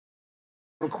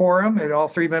a quorum and all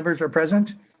three members are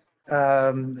present.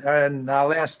 And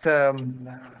I'll ask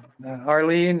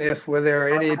Arlene if were there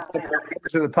any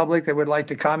members of the public that would like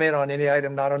to comment on any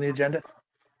item not on the agenda?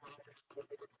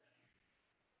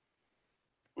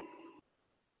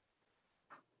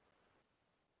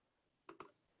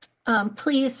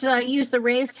 Please use the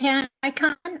raised hand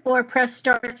icon or press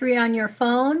 *3 on your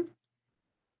phone.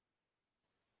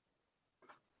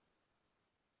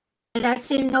 And I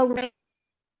see no raise.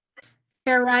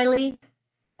 Chair Riley.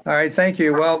 All right, thank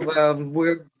you. Well,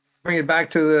 we'll bring it back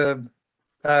to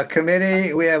the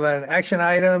committee. We have an action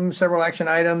item, several action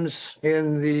items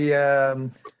in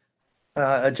the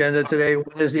agenda today.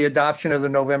 One is the adoption of the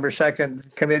November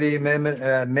 2nd committee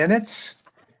amendment minutes.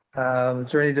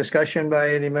 Is there any discussion by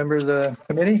any member of the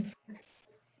committee?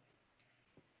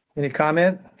 Any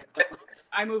comment?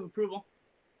 I move approval.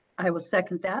 I will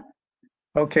second that.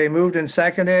 Okay, moved and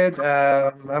seconded.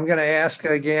 I'm going to ask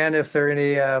again if there are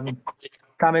any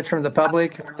comments from the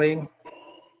public. Arlene?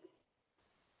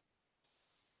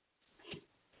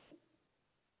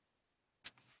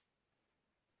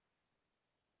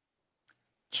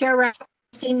 Chair Riley,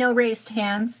 I see no raised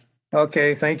hands.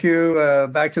 Okay, thank you.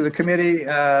 Back to the committee.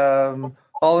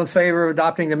 All in favor of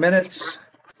adopting the minutes?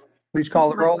 Please call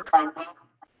the roll.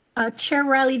 Chair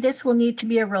Riley, this will need to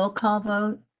be a roll call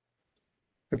vote.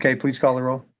 Okay, please call the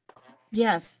roll.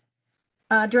 Yes.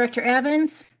 Director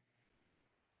Evans?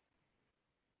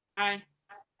 Aye.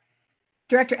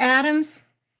 Director Adams?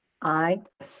 Aye.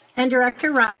 And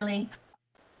Director Riley?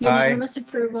 Unanimous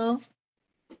approval.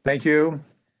 Thank you.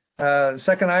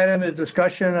 Second item is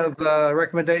discussion of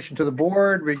recommendation to the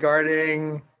board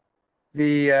regarding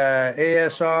the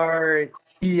ASR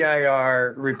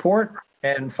EIR report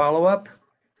and follow-up.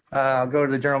 I'll go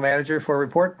to the general manager for a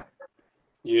report.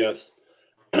 Yes.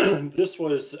 This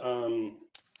was,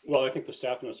 well, I think the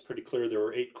staff note is pretty clear. There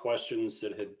were 8 questions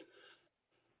that had,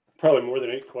 probably more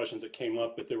than 8 questions that came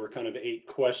up, but there were kind of 8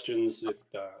 questions that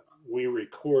we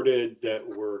recorded that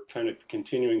were kind of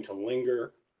continuing to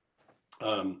linger.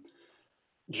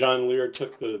 John Lear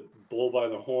took the bull by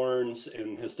the horns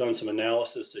and has done some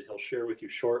analysis that he'll share with you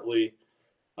shortly.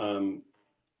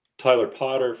 Tyler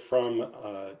Potter from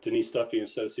Denise Duffy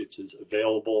Associates is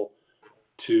available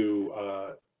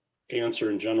to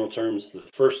answer in general terms the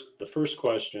first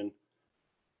question,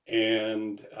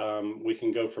 and we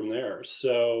can go from there.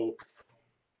 So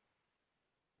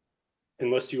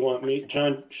unless you want me,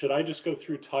 John, should I just go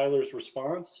through Tyler's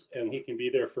response and he can be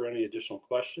there for any additional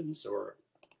questions? Or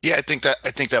yeah, I think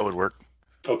that would work.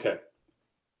 Okay.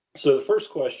 So the first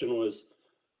question was,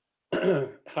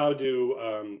 how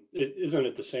do isn't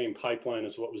it the same pipeline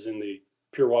as what was in the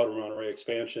Pure Water Monterey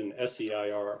expansion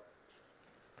SEIR?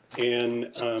 And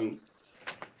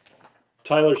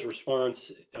Tyler's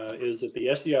response is that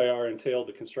the SEIR entailed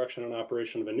the construction and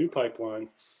operation of a new pipeline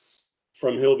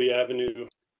from Hilby Avenue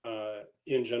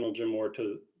in General Jim Moore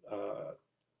to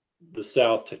the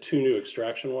south to 2 new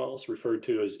extraction wells referred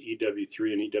to as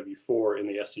EW3 and EW4 in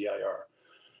the SEIR,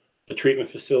 the treatment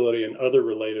facility and other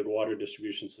related water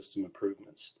distribution system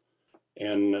improvements.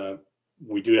 And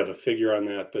we do have a figure on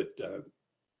that, but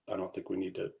I don't think we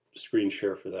need to screen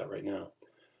share for that right now.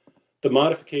 The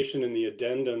modification in the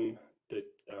addendum that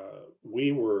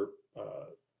we were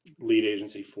lead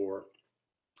agency for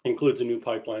includes a new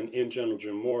pipeline in General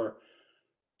Jim Moore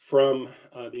from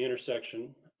the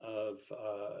intersection of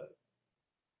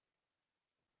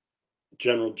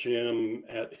General Jim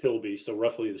at Hilby, so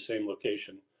roughly the same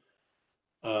location,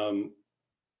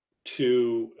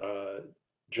 to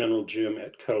General Jim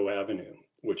at Coe Avenue,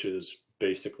 which is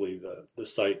basically the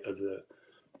site of the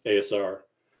ASR.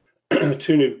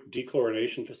 2 new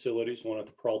dechlorination facilities, one at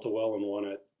the Peralta Well and one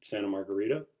at Santa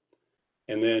Margarita.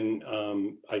 And then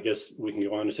I guess we can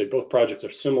go on to say both projects are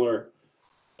similar,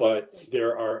 but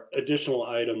there are additional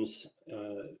items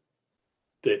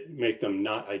that make them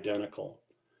not identical.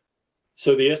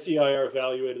 So the SEIR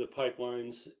evaluated the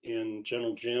pipelines in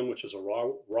General Jim, which is a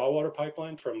raw water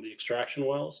pipeline from the extraction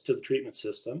wells to the treatment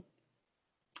system,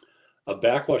 a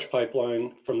backwash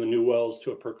pipeline from the new wells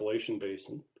to a percolation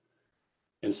basin.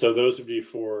 And so those would be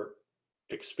for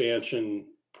expansion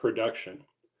production.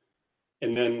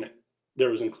 And then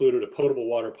there was included a potable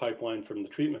water pipeline from the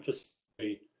treatment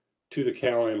facility to the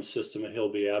CalAm system at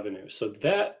Hilby Avenue. So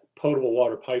that potable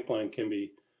water pipeline can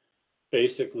be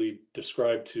basically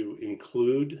described to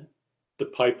include the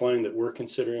pipeline that we're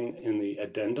considering in the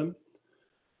addendum.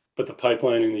 But the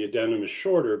pipeline in the addendum is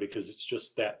shorter because it's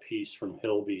just that piece from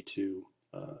Hilby to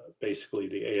basically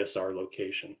the ASR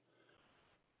location.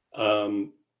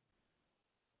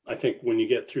 I think when you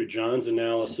get through John's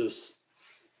analysis,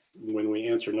 when we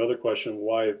answer another question,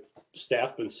 why have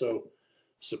staff been so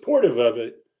supportive of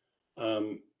it,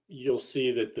 you'll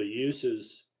see that the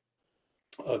uses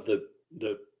of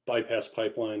the bypass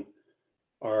pipeline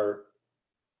are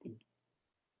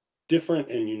different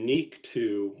and unique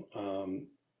to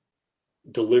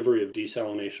delivery of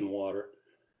desalination water.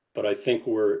 But I think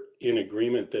we're in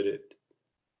agreement that it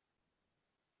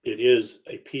is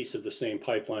a piece of the same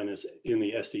pipeline as in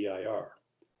the SEIR,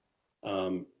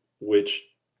 which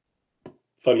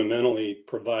fundamentally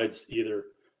provides either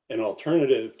an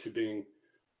alternative to being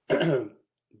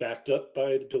backed up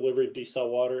by the delivery of desal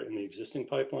water in the existing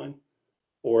pipeline,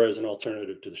 or as an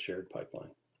alternative to the shared pipeline.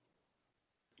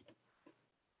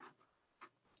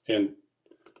 And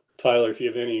Tyler, if you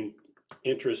have any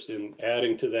interest in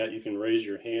adding to that, you can raise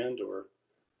your hand or.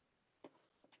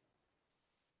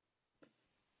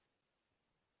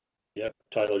 Yep,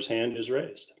 Tyler's hand is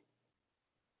raised.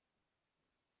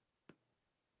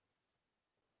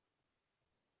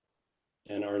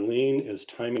 And Arlene is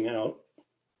timing out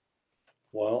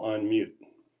while on mute.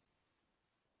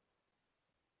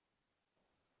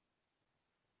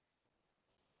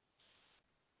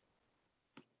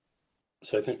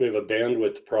 So I think we have a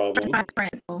bandwidth problem.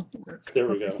 There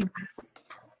we go.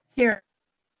 Here.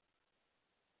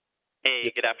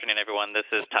 Hey, good afternoon, everyone. This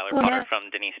is Tyler Go Potter ahead. from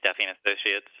Denise Steffi and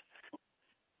Associates.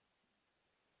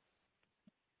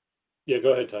 Yeah,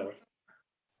 go ahead, Tyler.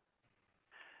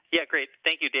 Yeah, great.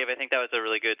 Thank you, Dave. I think that was a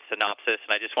really good synopsis,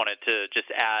 and I just wanted to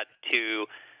just add to,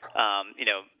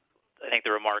 I think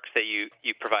the remarks that you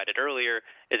provided earlier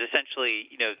is essentially,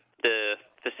 the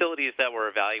facilities that were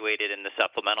evaluated in the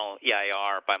supplemental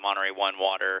EIR by Monterey One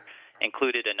Water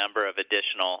included a number of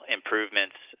additional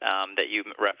improvements that you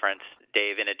referenced,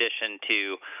 Dave, in addition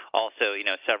to also,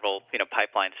 several,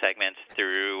 pipeline segments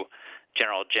through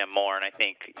General Jim Moore. And I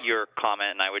think your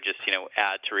comment, and I would just,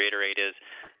 add to reiterate, is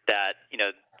that,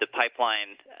 the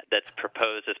pipeline that's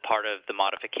proposed as part of the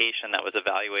modification that was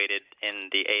evaluated in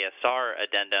the ASR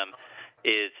addendum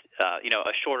is,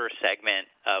 a shorter segment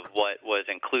of what was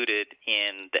included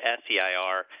in the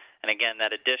SEIR. And again,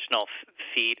 that additional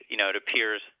feet, it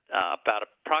appears about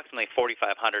approximately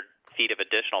 4,500 feet of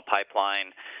additional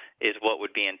pipeline is what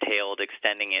would be entailed,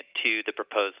 extending it to the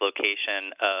proposed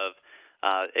location of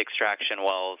extraction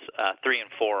wells 3 and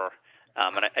 4.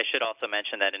 And I should also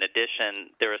mention that in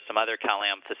addition, there are some other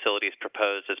CalAm facilities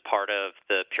proposed as part of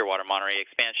the Pure Water Monterey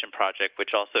expansion project,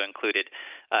 which also included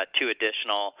 2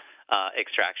 additional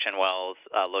extraction wells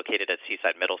located at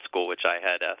Seaside Middle School, which I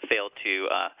had failed to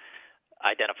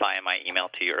identify in my email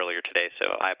to you earlier today.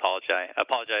 So I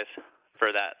apologize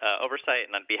for that oversight,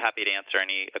 and I'd be happy to answer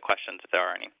any questions if there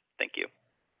are any. Thank you.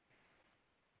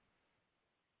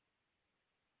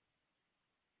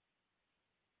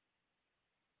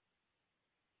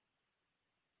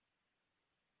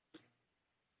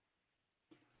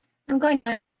 I'm going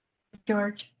to,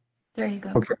 George. There you go.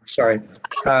 Okay, sorry.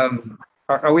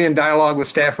 Are we in dialogue with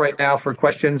staff right now for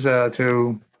questions related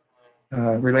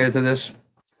to this?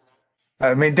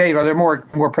 I mean, Dave, are there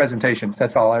more presentations?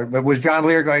 That's all. But was John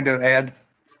Lear going to add?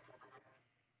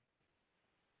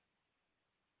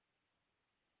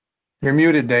 You're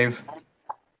muted, Dave.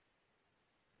 Of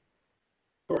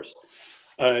course.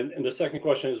 And the second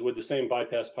question is, would the same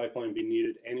bypass pipeline be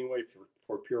needed anyway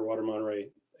for Pure Water Monterey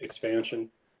expansion?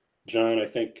 John, I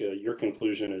think your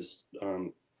conclusion is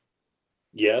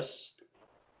yes.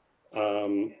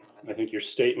 I think your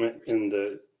statement in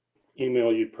the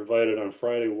email you provided on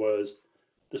Friday was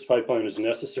this pipeline is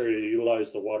necessary to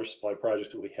utilize the water supply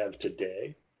projects that we have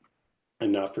today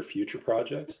and not for future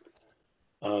projects.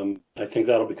 I think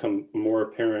that'll become more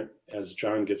apparent as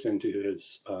John gets into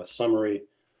his summary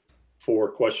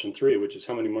for question 3, which is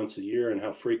how many months a year and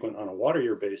how frequent on a water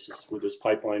year basis would this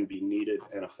pipeline be needed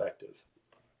and effective?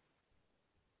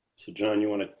 So John, you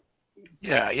want to?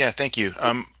 Yeah, thank you.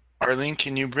 Arlene,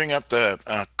 can you bring up the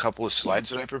couple of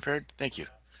slides that I prepared? Thank you.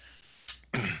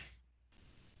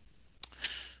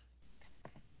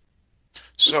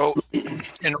 So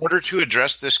in order to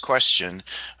address this question,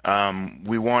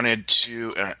 we wanted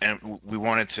to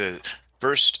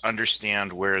first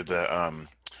understand where the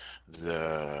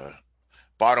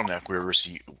bottleneck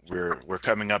we're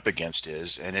coming up against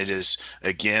is, and it is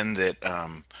again that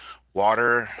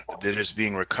water that is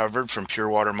being recovered from Pure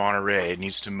Water Monterey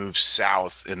needs to move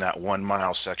south in that 1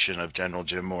 mile section of General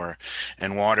Jim Moore,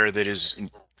 and water that is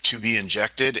to be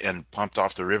injected and pumped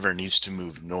off the river needs to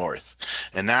move north.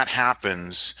 And that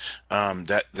happens,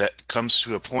 that comes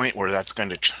to a point where that's going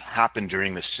to happen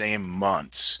during the same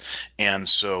months. And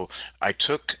so I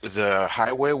took the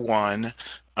Highway 1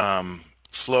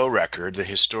 flow record, the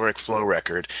historic flow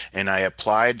record, and I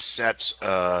applied sets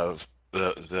of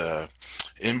the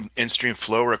in-stream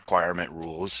flow requirement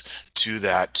rules to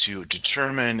that to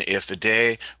determine if a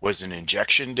day was an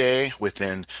injection day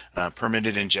within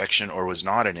permitted injection or was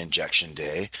not an injection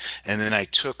day. And then I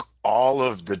took all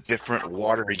of the different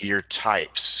water year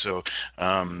types. So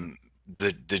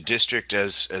the district,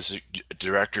 as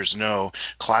directors know,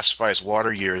 classifies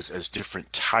water years as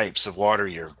different types of water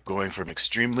year, going from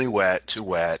extremely wet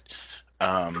to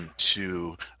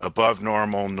above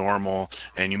normal, normal,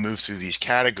 and you move through these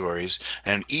categories.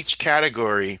 And each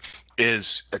category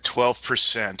is a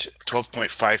 12%,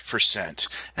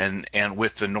 12.5%, and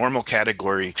with the normal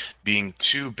category being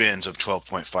 2 bins of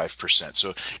 12.5%.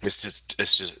 So it's a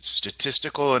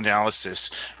statistical analysis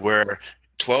where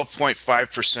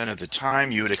 12.5% of the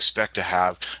time you would expect to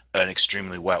have an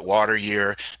extremely wet water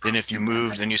year. Then if you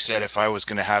moved and you said, if I was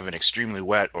going to have an extremely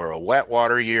wet or a wet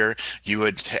water year, you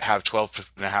would have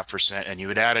 12.5%, and you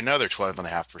would add another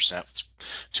 12.5%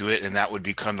 to it, and that would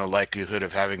become the likelihood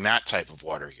of having that type of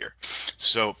water year.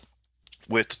 So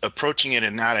with approaching it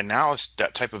in that analysis,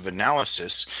 that type of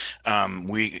analysis,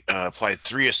 we applied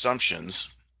 3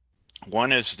 assumptions.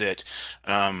 One is that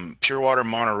Pure Water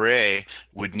Monterey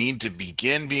would need to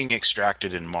begin being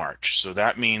extracted in March. So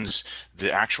that means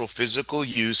the actual physical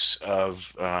use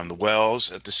of the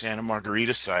wells at the Santa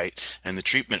Margarita site and the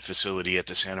treatment facility at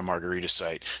the Santa Margarita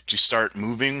site to start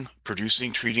moving,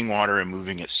 producing, treating water and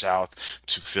moving it south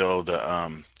to fill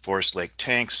the Forest Lake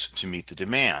tanks to meet the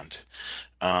demand.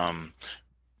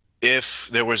 If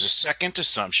there was a second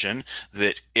assumption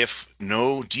that if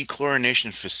no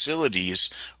dechlorination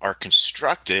facilities are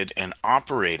constructed and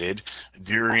operated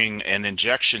during an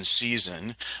injection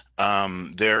season,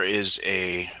 there is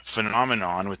a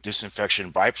phenomenon with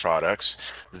disinfection byproducts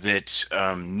that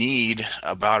need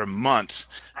about a month.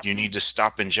 You need to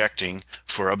stop injecting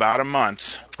for about a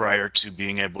month prior to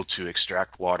being able to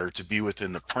extract water to be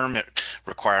within the permit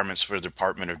requirements for the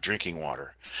Department of Drinking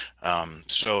Water.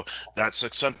 So that's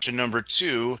assumption number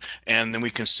 2. And then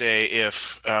we can say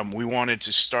if we wanted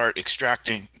to start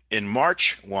extracting in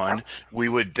March 1, we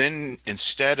would then,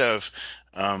 instead of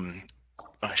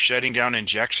shutting down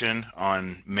injection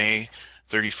on May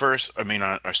 31st,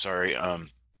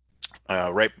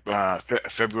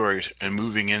 February, and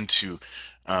moving into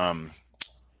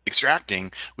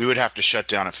extracting, we would have to shut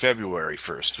down on February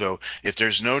 1st. So if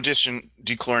there's no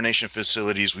dechlorination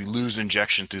facilities, we lose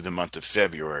injection through the month of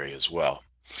February as well.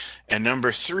 And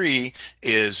number 3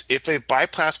 is if a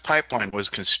bypass pipeline was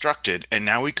constructed and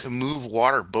now we can move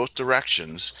water both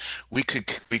directions, we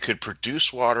could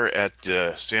produce water at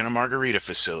the Santa Margarita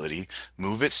facility,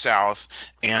 move it south,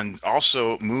 and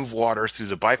also move water through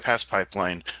the bypass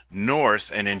pipeline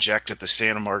north and inject at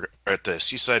the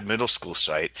Seaside Middle School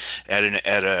site at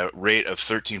a rate of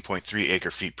 13.3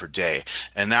 acre feet per day.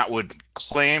 And that would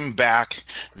claim back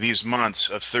these months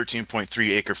of 13.3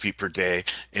 acre feet per day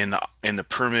in the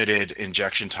permitted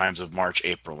injection times of March,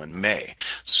 April, and May.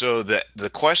 So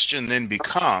the question then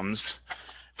becomes,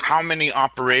 how many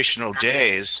operational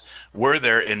days were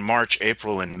there in March,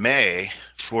 April, and May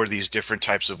for these different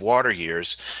types of water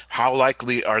years? How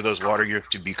likely are those water years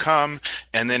to become?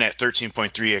 And then at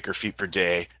 13.3 acre feet per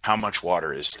day, how much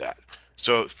water is that?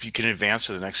 So if you can advance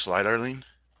to the next slide, Arlene.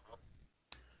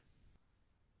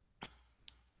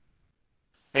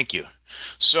 Thank you.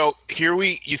 So here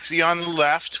you see on the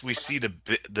left, we see the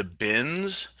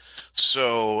bins.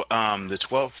 So the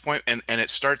 12 point, and it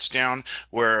starts down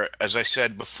where, as I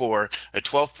said before, a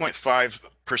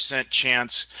 12.5%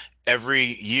 chance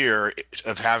every year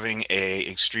of having a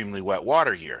extremely wet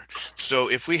water year. So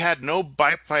if we had no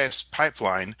bypass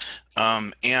pipeline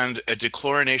and a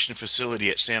dechlorination facility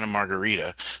at Santa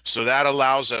Margarita, so that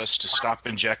allows us to stop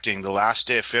injecting the last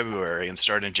day of February and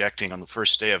start injecting on the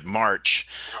first day of March.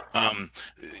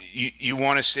 You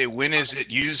want to say, when is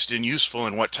it used and useful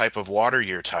and what type of water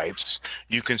year types?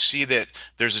 You can see that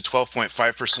there's a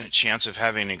 12.5% chance of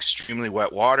having an extremely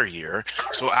wet water year.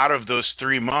 So out of those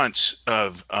 3 months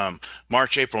of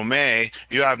March, April, May,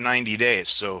 you have 90 days.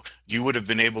 So you would have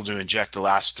been able to inject the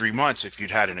last 3 months if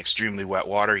you'd had an extremely wet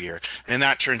water year. And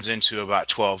that turns into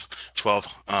about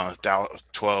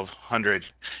 1,200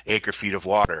 acre feet of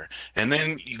water. And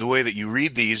then the way that you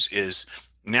read these is,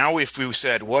 now if we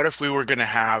said, what if we were going to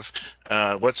have,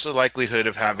 what's the likelihood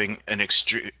of having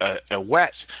a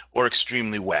wet or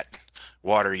extremely wet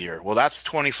water year? Well, that's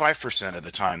 25% of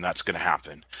the time that's going to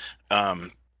happen.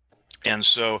 And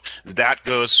so that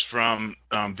goes from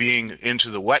being into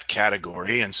the wet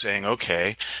category and saying,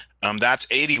 okay, that's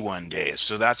 81 days.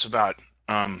 So that's about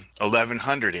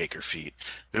 1,100 acre feet.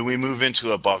 Then we move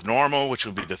into above normal, which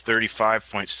would be the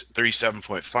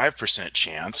 37.5%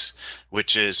 chance,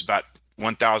 which is about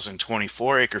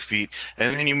 1,024 acre feet.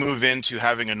 And then you move into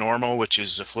having a normal, which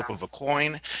is a flip of a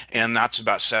coin, and that's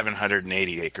about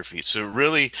 780 acre feet. So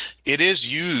really, it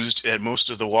is used at most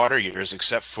of the water years,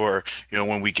 except for,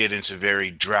 when we get into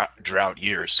very drought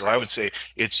years. So I would say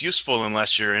it's useful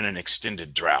unless you're in an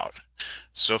extended drought.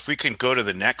 So if we can go to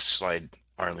the next slide,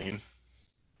 Arlene.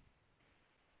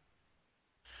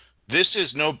 This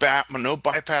is no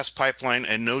bypass pipeline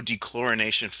and no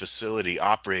dechlorination facility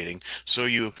operating. So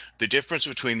the difference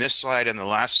between this slide and the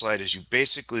last slide is you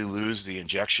basically lose the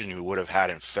injection you would have had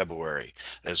in February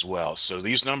as well. So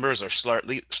these numbers are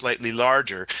slightly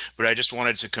larger, but I just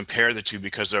wanted to compare the two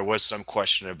because there was some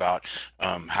question about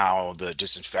how the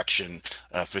disinfection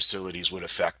facilities would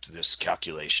affect this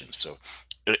calculation. So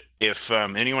if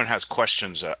anyone has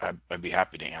questions, I'd be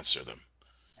happy to answer them.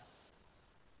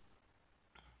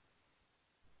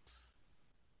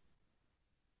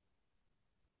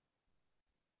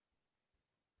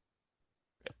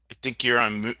 I think you're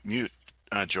on mute,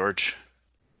 George.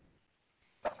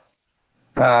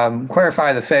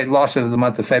 Clarify the loss of the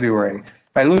month of February.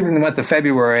 By losing the month of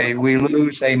February, we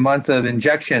lose a month of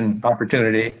injection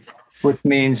opportunity, which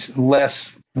means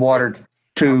less water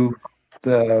to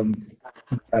the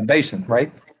basin,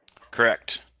 right?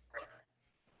 Correct.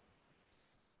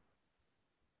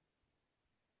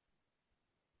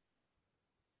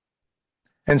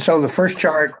 And so the first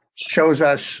chart shows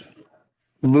us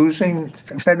losing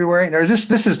February. Or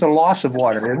this is the loss of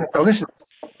water, isn't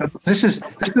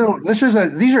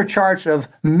it? These are charts of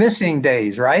missing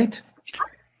days, right?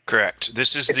 Correct.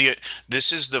 This is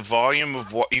the volume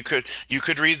of what you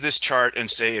could read this chart and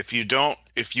say if you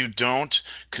don't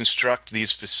construct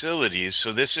these facilities.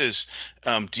 So this is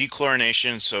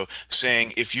dechlorination. So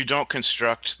saying if you don't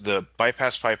construct the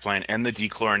bypass pipeline and the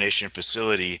dechlorination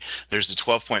facility, there's a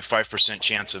 12.5%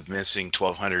 chance of missing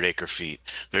 1,200 acre feet.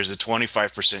 There's a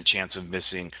 25% chance of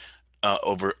missing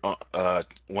over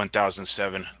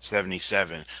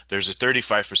 1,777. There's a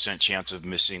 35% chance of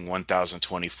missing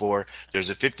 1,024. There's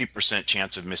a 50%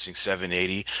 chance of missing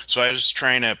 780. So I was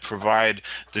trying to provide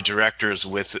the directors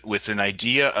with an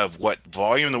idea of what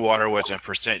volume the water was and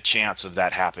percent chance of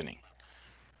that happening.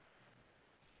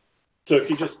 So if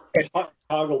you just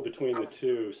toggle between the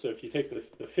two, so if you take the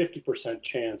 50%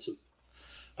 chance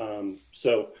of,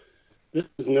 so this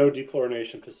is no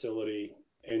dechlorination facility,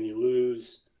 and you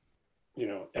lose,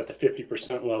 at the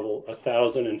 50% level,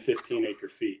 1,015 acre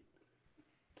feet.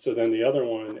 So then the other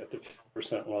one at the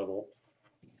 50% level,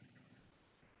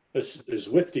 this is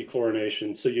with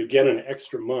dechlorination. So you get an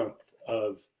extra month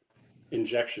of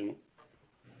injection.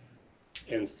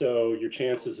 And so your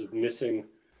chances of missing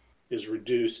is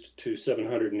reduced to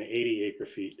 780 acre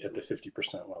feet at the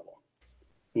 50% level.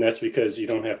 And that's because you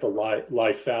don't have to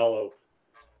lie fallow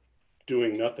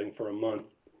doing nothing for a month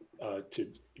to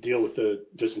deal with the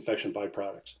disinfection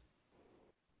byproducts.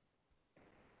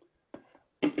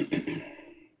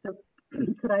 So,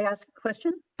 could I ask a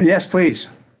question? Yes, please.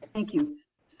 Thank you.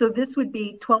 So this would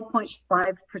be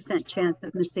 12.5% chance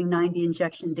of missing 90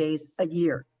 injection days a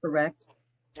year, correct?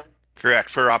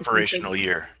 Correct, for operational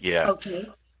year. Yeah. Okay.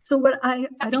 So what I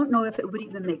don't know if it would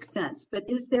even make sense, but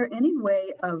is there any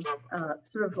way of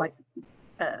sort of like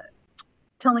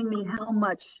telling me how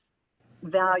much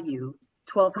value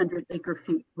 1,200 acre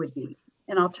feet would be?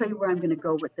 And I'll tell you where I'm going to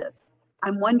go with this.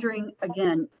 I'm wondering,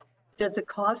 again, does the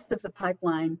cost of the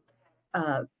pipeline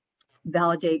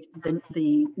validate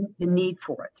the need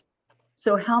for it?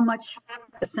 So how much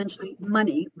essentially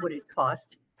money would it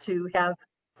cost to have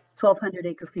 1,200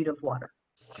 acre feet of water?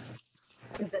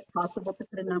 Is it possible to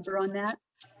put a number on that?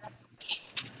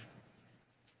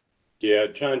 Yeah,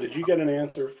 John, did you get an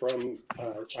answer from,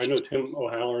 I know Tim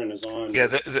O'Halloran is on. Yeah,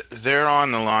 they're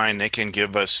on the line. They can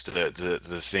give us the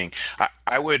thing.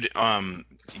 I would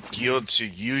yield to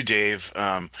you, Dave,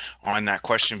 on that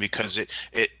question, because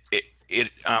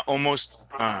it almost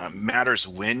matters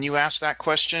when you ask that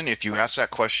question. If you ask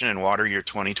that question in water year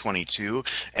 2022,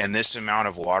 and this amount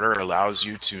of water allows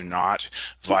you to not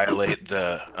violate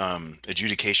the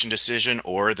adjudication decision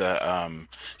or the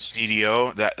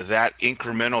CDO, that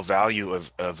incremental value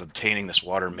of obtaining this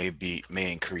water may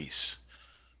increase.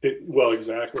 Well,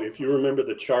 exactly. If you remember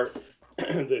the chart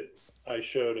that I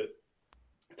showed at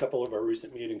a couple of our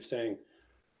recent meetings saying,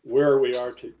 where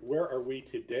are we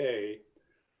today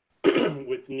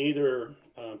with neither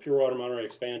Pure Water Monterey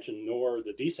expansion nor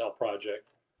the desal project,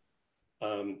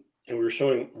 and we were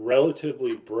showing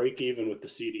relatively break even with the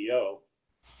CDO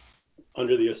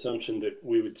under the assumption that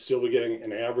we would still be getting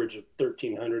an average of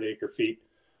 1,300 acre feet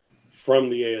from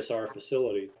the ASR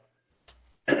facility.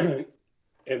 And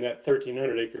that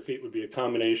 1,300 acre feet would be a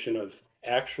combination of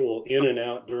actual in and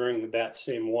out during that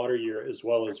same water year, as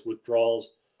well as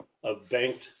withdrawals of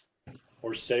banked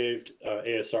or saved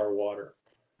ASR water.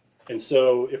 And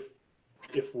so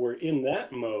if we're in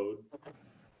that mode,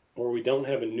 or we don't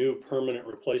have a new permanent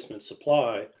replacement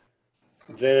supply,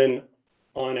 then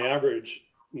on average,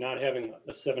 not having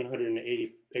a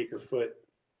 780 acre foot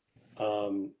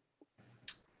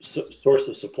source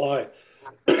of supply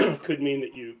could mean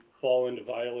that you fall into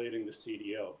violating the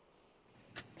CDO.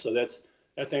 So that's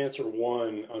answer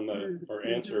one on the, or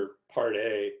answer part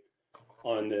A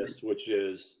on this, which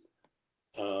is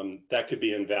that could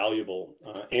be invaluable.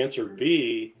 Answer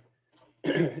B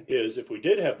is if we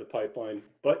did have the pipeline,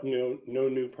 but no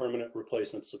new permanent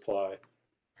replacement supply,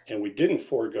 and we didn't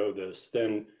forego this,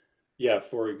 then yeah,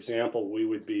 for example, we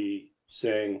would be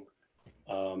saying,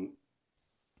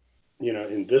 you know,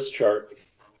 in this chart,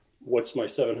 what's my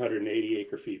 780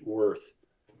 acre feet worth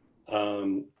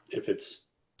if it's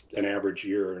an average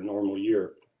year or a normal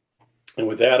year? And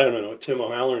with that, I don't know, Tim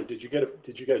O'Halloran, did you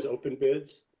guys open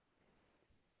bids?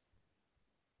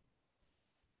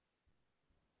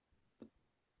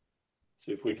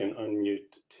 See if we can unmute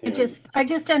Tim. I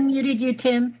just unmuted you,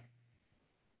 Tim.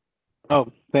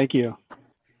 Oh, thank you.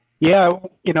 Yeah,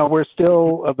 you know, we're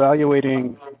still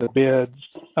evaluating the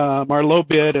bids. Our low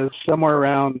bid is somewhere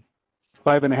around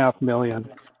 $5.5 million.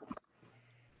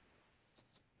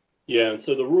 Yeah, and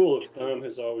so the rule of thumb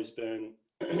has always been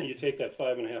you take that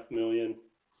 5.5 million,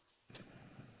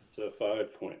 so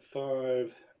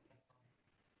 5.5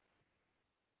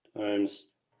 times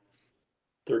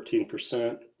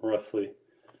 13%, roughly,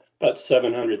 about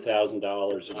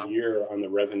 $700,000 a year on the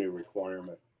revenue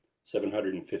requirement,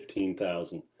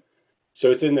 $715,000. So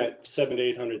it's in that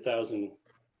 $700,000 to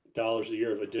 $800,000 a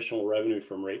year of additional revenue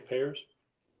from ratepayers.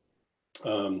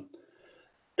 You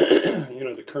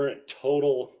know, the current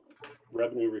total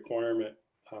revenue requirement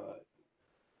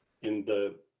in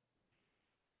the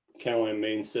Callahan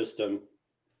main system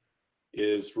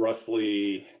is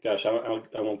roughly, gosh, I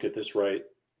won't get this right,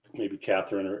 maybe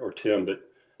Catherine or Tim, but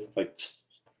like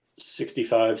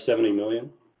 65, 70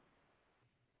 million.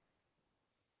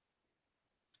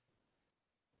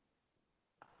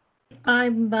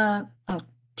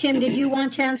 Tim, did you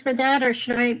want a chance for that, or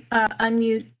should I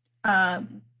unmute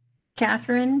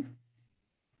Catherine?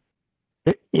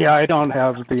 Yeah, I don't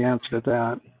have the answer to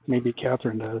that. Maybe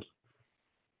Catherine does.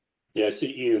 Yeah, I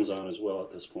see Ian's on as well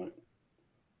at this point.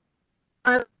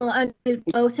 I will unmute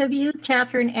both of you,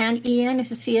 Catherine and Ian,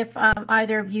 to see if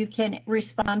either of you can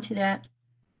respond to that.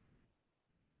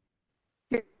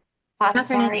 I'm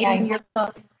Catherine and sorry, Ian, you're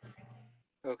both.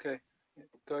 Okay,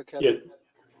 go ahead, Kevin. Yeah.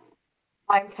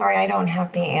 I'm sorry, I don't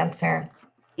have the answer.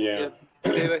 Yeah.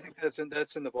 Dave, I think that's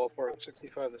in the ballpark,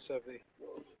 65 to 70.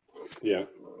 Yeah.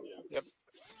 Yep.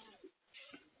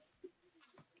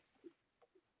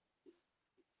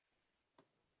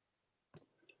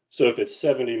 So if it's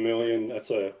 70 million, that's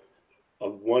a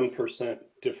 1%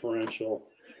 differential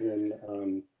in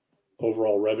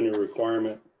overall revenue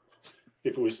requirement.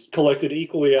 If it was collected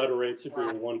equally out of rates, it'd be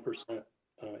a 1%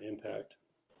 impact.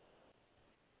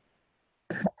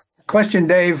 Question,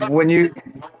 Dave, when you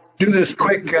do this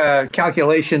quick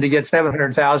calculation to get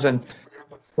 700,000,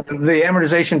 the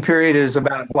amortization period is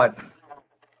about what?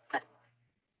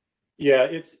 Yeah,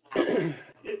 it's,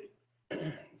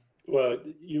 well,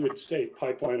 you would say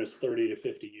pipeline is 30 to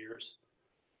 50 years.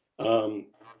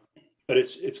 But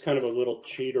it's kind of a little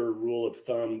cheater rule of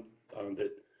thumb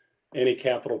that any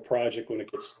capital project, when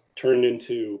it gets turned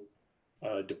into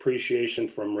depreciation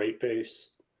from rate base,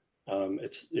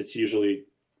 it's usually,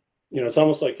 you know, it's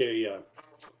almost like a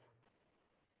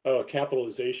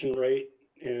capitalization rate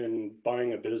in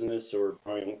buying a business or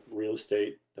buying real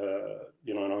estate,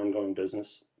 you know, an ongoing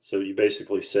business. So you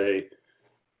basically say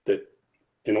that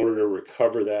in order to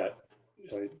recover that,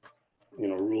 you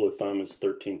know, rule of thumb is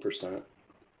 13%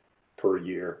 per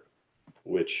year,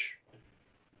 which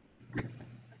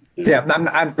is, Yeah, I'm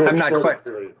not quite.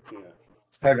 period. Yeah.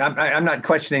 I'm not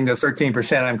questioning the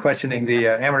 13%. I'm questioning the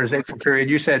amortization period.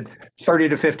 You said 30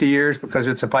 to 50 years because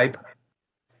it's a pipe.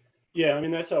 Yeah, I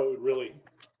mean, that's how it would really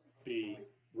be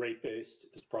rate based.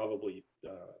 It's probably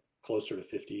closer to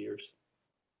 50 years.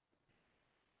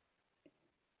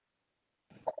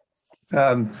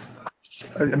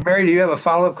 Mary, do you have a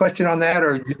follow-up question on that,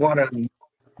 or you want to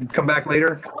come back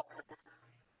later?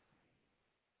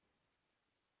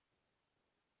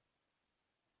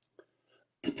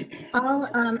 I'll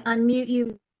unmute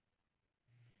you.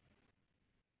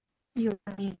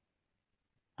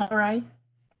 All right.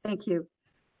 Thank you.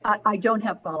 I don't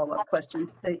have follow-up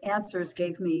questions. The answers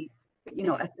gave me, you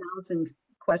know, 1,000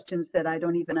 questions that I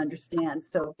don't even understand.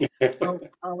 So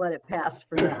I'll let it pass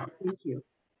for now. Thank you.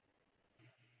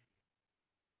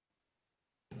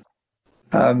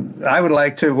 I would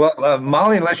like to, well,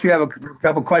 Molly, unless you have a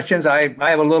couple questions, I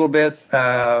have a little bit,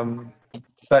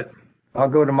 but I'll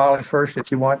go to Molly first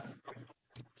if you want.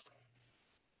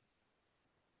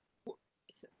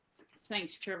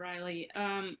 Thanks, Chair Riley.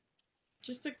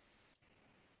 Just a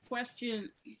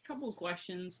couple of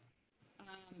questions.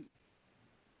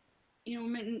 You know,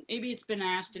 maybe it's been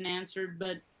asked and answered,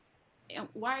 but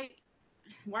why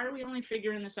are we only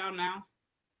figuring this out now?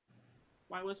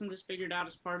 Why wasn't this figured out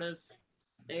as part of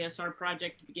the ASR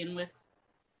project to begin with?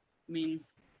 I mean,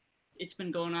 it's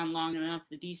been going on long enough.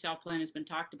 The desal plan has been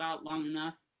talked about long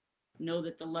enough. Know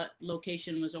that the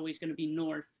location was always going to be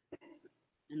north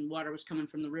and water was coming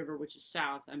from the river, which is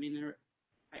south. I mean,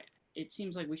 it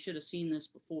seems like we should have seen this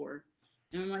before.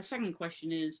 And my second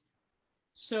question is,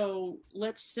 so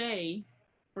let's say,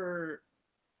 for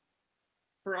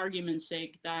argument's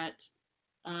sake, that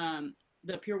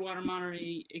the Pure Water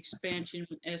Monterey expansion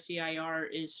SEIR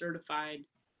is certified.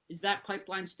 Is that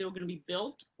pipeline still going to be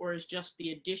built, or is just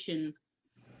the additional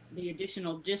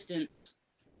distance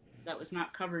that was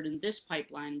not covered in this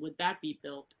pipeline, would that be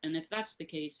built? And if that's the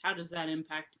case, how does that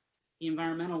impact the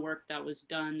environmental work that was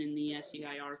done in the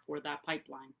SEIR for that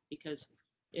pipeline? Because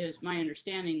it is my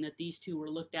understanding that these two were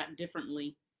looked at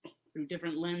differently through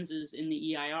different lenses in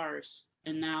the EIRs.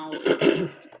 And now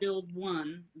build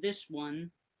this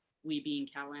one, we being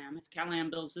CalAm, if CalAm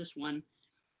builds this one,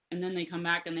 and then they come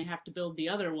back and they have to build the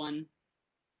other one,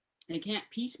 they can't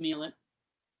piecemeal it.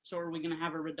 So are we going to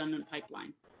have a redundant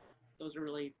pipeline? Those are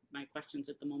really my questions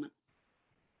at the moment.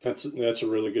 That's a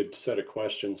really good set of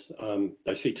questions.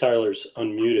 I see Tyler's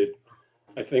unmuted.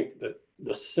 I think that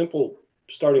the simple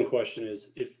starting question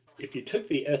is, if you took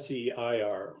the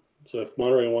SEIR, so if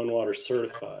Monterey One Water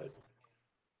certified,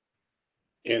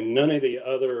 and none of the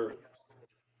other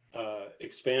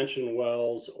expansion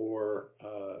wells or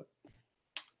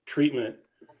treatment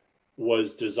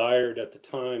was desired at the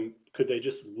time, could they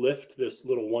just lift this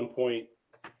little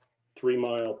 1.3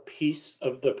 mile piece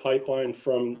of the pipeline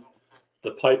from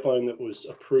the pipeline that was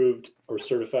approved or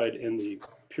certified in the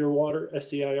Pure Water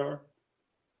SEIR?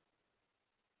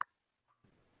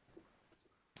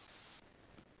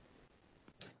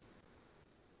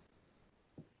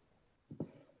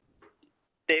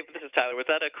 Dave, this is Tyler. Was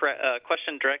that a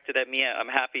question directed at me? I'm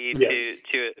happy Yes.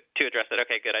 to address it.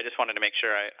 Okay, good. I just wanted to make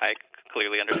sure I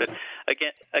clearly understood.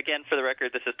 Again, for the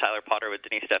record, this is Tyler Potter with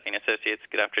Denise Steffing Associates.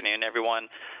 Good afternoon, everyone.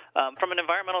 From an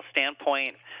environmental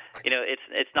standpoint, you know,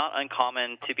 it's not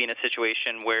uncommon to be in a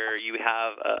situation where you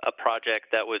have a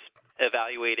project that was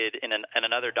evaluated in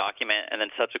another document, and then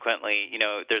subsequently, you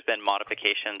know, there's been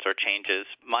modifications or changes.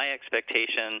 My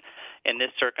expectation in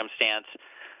this circumstance,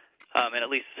 and at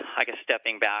least, I guess,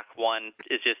 stepping back, one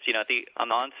is just, you know, on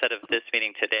the onset of this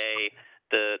meeting today,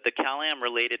 the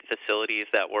CalAm-related facilities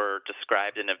that were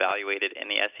described and evaluated in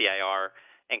the SEIR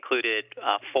included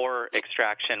 4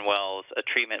 extraction wells, a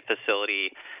treatment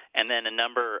facility, and then a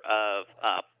number of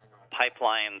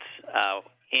pipelines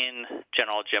in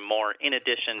General Jim Moore, in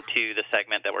addition to the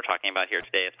segment that we're talking about here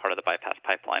today as part of the bypass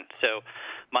pipeline. So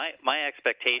my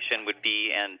expectation would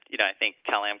be, and you know, I think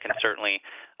CalAm can certainly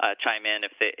chime in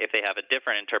if they have a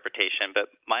different interpretation,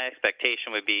 but my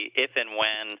expectation would be if and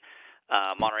when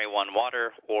Monterey One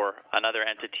Water or another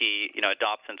entity, you know,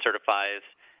 adopts and certifies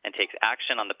and takes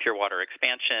action on the Pure Water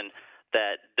expansion,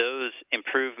 that those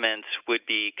improvements would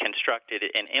be constructed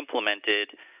and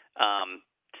implemented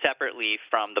separately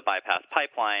from the bypass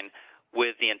pipeline,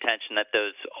 with the intention that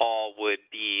those all would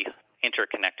be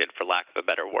interconnected, for lack of a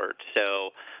better word. So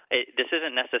this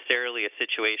isn't necessarily a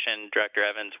situation, Director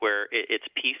Evans, where it's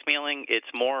piecemealing.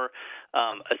 It's more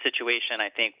a situation,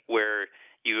 I think, where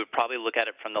you would probably look at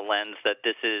it from the lens that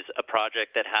this is a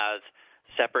project that has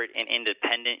separate and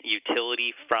independent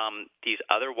utility from these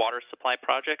other water supply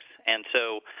projects. And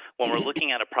so when we're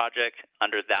looking at a project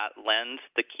under that lens,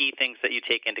 the key things that you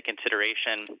take into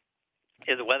consideration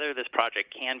is whether this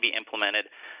project can be implemented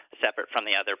separate from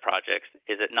the other projects.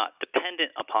 Is it not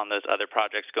dependent upon those other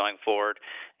projects going forward?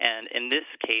 And in this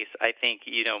case, I think,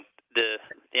 you know, the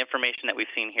information that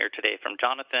we've seen here today from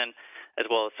Jonathan, as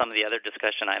well as some of the other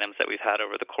discussion items that we've had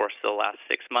over the course of the last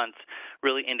 6 months,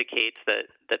 really indicates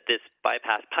that this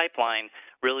bypass pipeline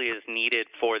really is needed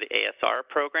for the ASR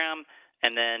program.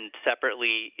 And then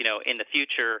separately, you know, in the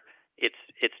future,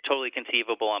 it's totally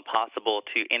conceivable and possible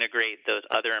to integrate those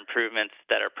other improvements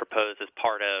that are proposed as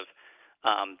part of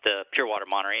the Pure Water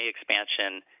Monterey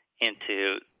expansion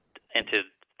into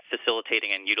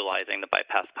facilitating and utilizing the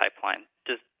bypass pipeline.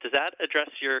 Does that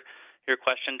address your your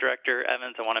question, Director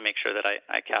Evans? I want to make sure that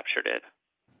I captured it.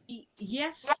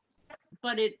 Yes,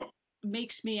 but it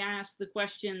makes me ask the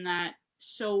question that,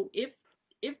 so if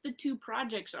the two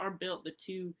projects are built,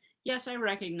 yes, I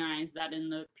recognize that in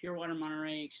the Pure Water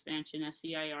Monterey expansion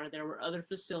SCIR, there were other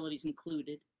facilities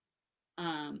included.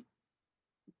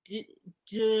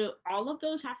 Do all of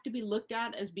those have to be looked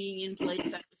at as being in place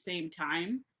at the same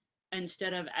time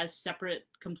instead of as separate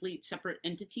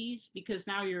entities? Because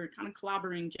now you're kind of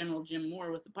clobbering General Jim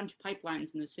Moore with a bunch of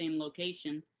pipelines in the same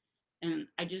location. And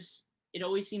it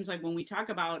always seems like when we talk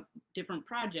about different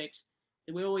projects,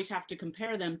 that we always have to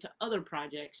compare them to other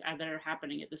projects that are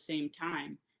happening at the same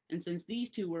time. And since these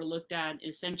two were looked at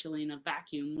essentially in a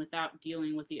vacuum without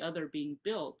dealing with the other being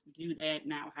built, do they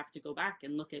now have to go back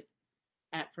and look at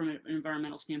from an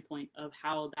environmental standpoint of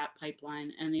how that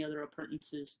pipeline and the other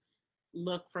appurtenances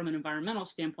look from an environmental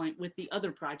standpoint with the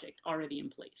other project already in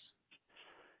place?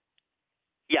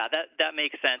 Yeah, that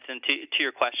makes sense. And to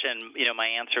your question, my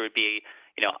answer would be,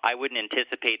 I wouldn't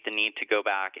anticipate the need to go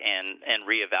back and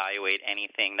reevaluate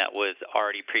anything that was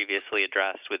already previously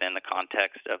addressed within the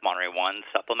context of Monterey 1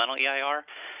 supplemental EIR.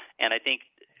 And I think,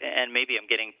 and maybe I'm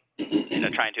getting,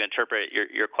 trying to interpret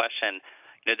your question,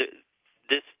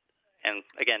 this, and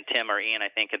again, Tim or Ian, I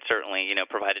think could certainly,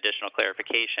 provide additional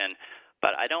clarification.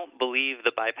 But I don't believe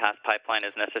the bypass pipeline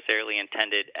is necessarily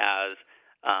intended as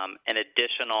an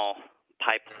additional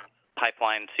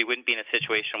pipeline. So you wouldn't be in a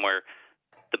situation where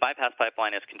the bypass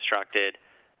pipeline is constructed,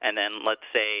 and then let's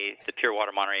say the Pure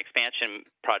Water Monterey expansion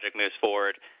project moves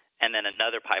forward, and then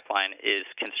another pipeline is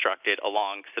constructed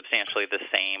along substantially the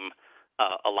same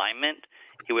alignment.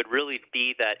 It would really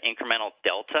be that incremental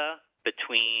delta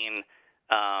between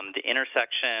the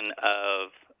intersection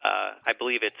of, I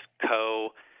believe it's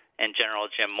Co and General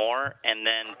Jim Moore, and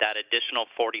then that additional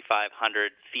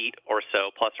 4,500 feet or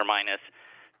so, plus or minus,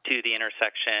 to the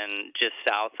intersection just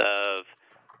south of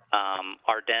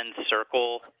Ardennes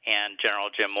Circle and General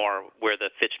Jim Moore, where the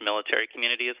Fitch military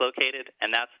community is located.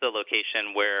 And that's the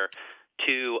location where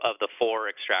 2 of the 4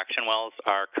 extraction wells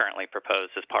are currently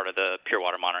proposed as part of the Pure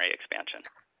Water Monterey expansion.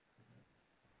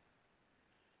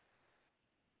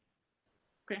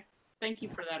 Okay, thank you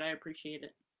for that. I appreciate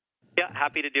it. Yeah,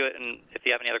 happy to do it. And if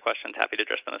you have any other questions, happy to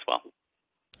address them as well.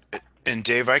 And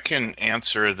Dave, I can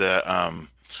answer the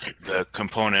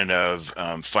component of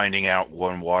finding out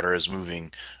when water is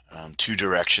moving 2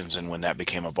 directions and when that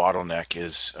became a bottleneck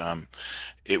is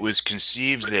it was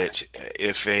conceived that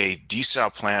if a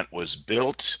desal plant was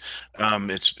built,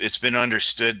 it's been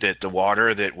understood that the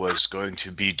water that was going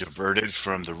to be diverted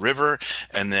from the river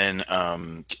and then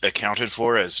accounted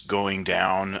for as going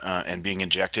down and being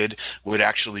injected would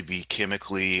actually be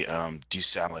chemically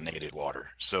desalinated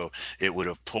water. So it would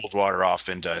have pulled water off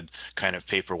and done kind of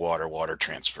paper water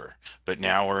transfer. But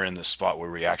now we're in the spot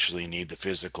where we actually need the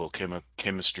physical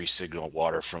chemistry signal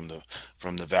water from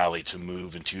the valley to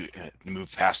move and to move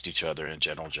past each other, and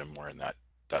General Jim Moore in that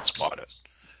spot.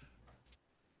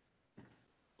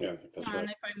 Yeah, that's John, right.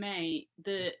 if I may,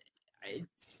 the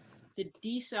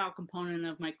desal component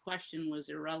of my question was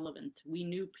irrelevant. We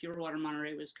knew Pure Water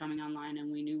Monterey was coming online,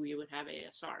 and we knew we would have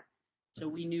ASR. So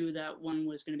we knew that one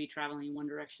was going to be traveling in one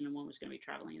direction and one was going to be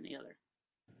traveling in the other.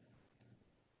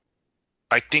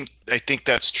 I think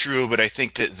that's true, but I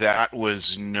think that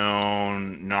was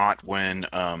known not when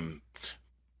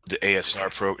the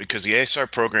ASR because the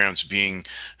ASR program's being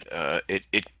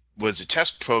it was a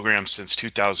test program since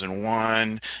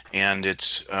 2001, and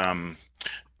it's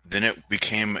then it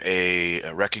became a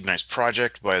recognized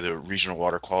project by the Regional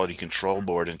Water Quality Control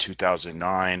Board in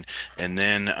 2009, and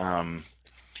then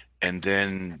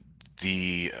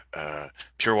the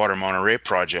Pure Water Monterey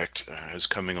project is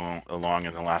coming along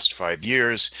in the last 5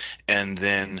 years, and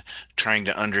then trying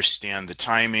to understand the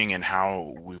timing and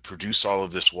how we produce all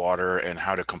of this water and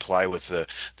how to comply with the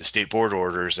state board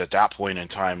orders at that point in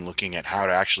time, looking at how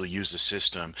to actually use the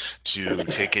system to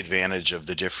take advantage of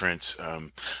the different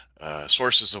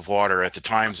sources of water at the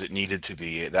times it needed to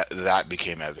be. That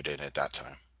became evident at that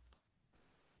time.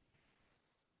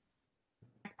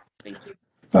 Thank you.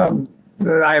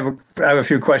 I have a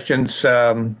few questions.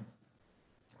 The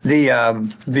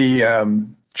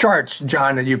charts,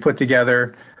 John, that you put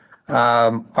together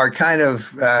are kind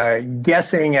of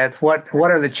guessing at what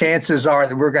are the chances are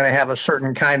that we're going to have a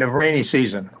certain kind of rainy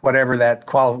season, whatever that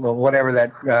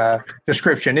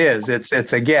description is.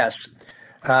 It's a guess.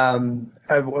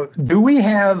 Do we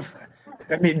have?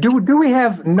 I mean, do we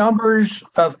have numbers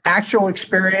of actual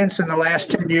experience in the last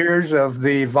 10 years of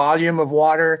the volume of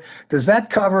water? Does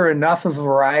that cover enough of a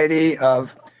variety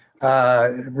of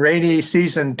rainy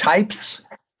season types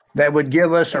that would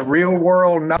give us a real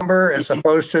world number as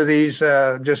opposed to these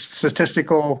just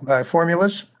statistical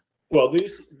formulas? Well,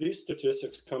 these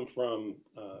statistics come from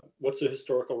what's the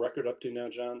historical record up to now,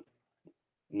 John?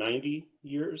 90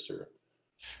 years or?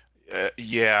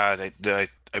 Yeah,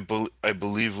 I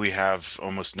believe we have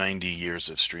almost 90 years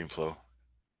of stream flow.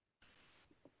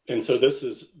 And so this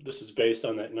is based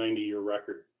on that 90-year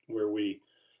record where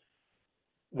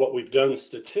what we've done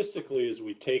statistically is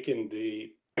we've taken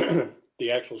the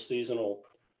the actual seasonal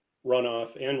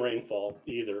runoff and rainfall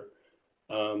either,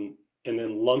 and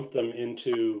then lumped them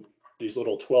into these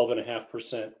little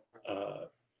 12.5%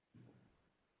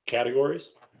 categories,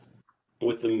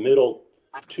 with the middle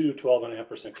two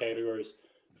 12.5% categories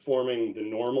forming the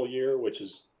normal year, which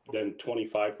is then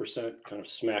 25%, kind of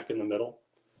smack in the middle.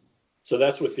 So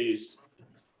that's what these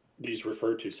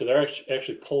refer to. So they're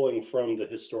actually pulling from the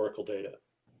historical data.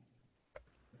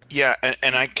 Yeah,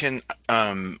 and I can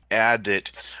add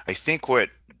that I think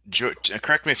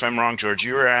correct me if I'm wrong, George,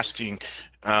 you were asking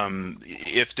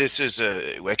if this is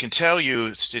I can tell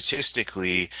you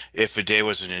statistically if a day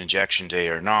was an injection day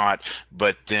or not,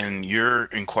 but then you're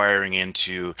inquiring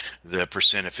into the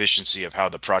percent efficiency of how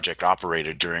the project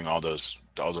operated during all those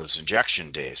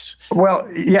injection days. Well,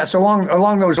 yes,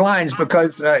 along those lines,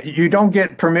 because you don't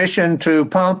get permission to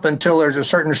pump until there's a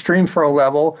certain stream flow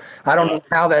level. I don't know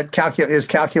how that is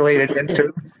calculated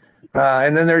into.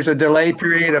 And then there's a delay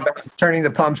period of turning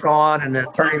the pumps on and then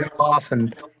turning them off.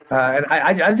 And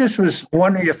I just was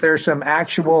wondering if there's some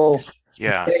actual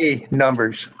day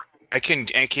numbers. I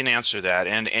can answer that,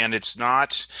 and it's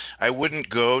not. I wouldn't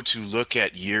go to look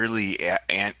at yearly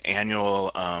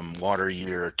annual water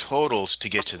year totals to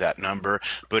get to that number,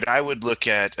 but I would look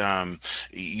at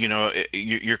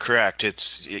you're correct.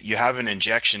 You have an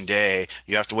injection day,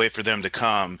 you have to wait for them to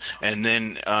come, and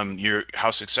then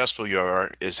how successful you are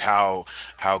is how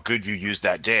good you use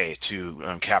that day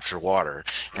to capture water.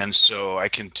 And so I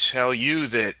can tell you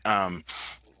that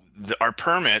our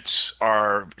permits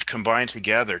are combined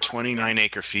together 29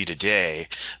 acre feet a day.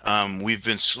 We've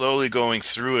been slowly going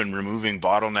through and removing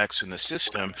bottlenecks in the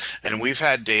system, and we've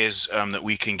had days that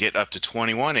we can get up to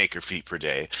 21 acre feet per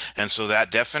day. And so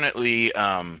that definitely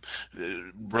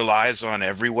relies on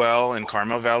every well in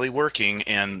Carmel Valley working,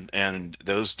 and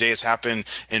those days happen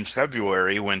in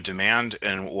February when demand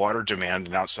and water demand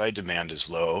and outside demand is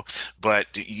low. But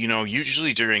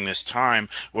usually during this time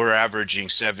we're averaging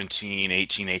 17,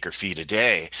 18 acre feet a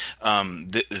day.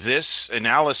 This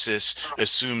analysis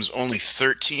assumes only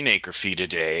 13 acre feet a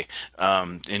day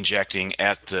injecting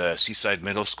at the Seaside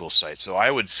Middle School site. So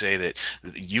I would say that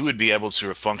you would be able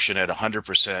to function at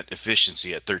 100%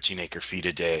 efficiency at 13 acre feet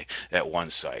a day at one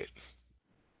site.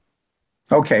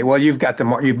 Okay, well, you've got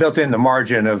you built in the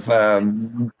margin of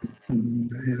that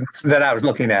I was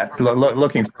looking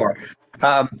for.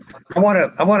 I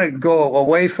want to go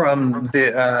away from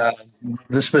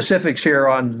the specifics here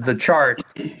on the chart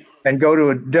and go to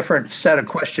a different set of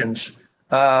questions.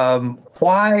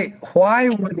 Why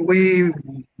would we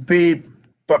be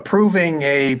approving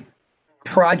a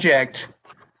project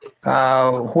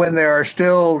when there are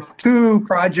still two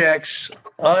projects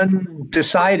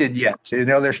undecided yet?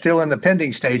 They're still in the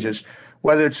pending stages,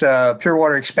 whether it's pure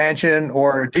water expansion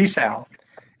or desal.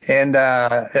 And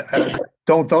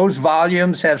don't those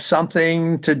volumes have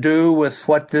something to do with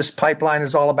what this pipeline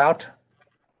is all about?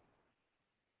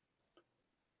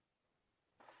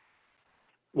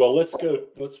 Well, let's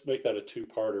make that a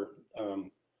two-parter.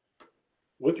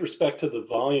 With respect to the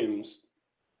volumes,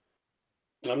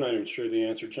 I'm not even sure the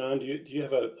answer. John, do you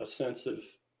have a sense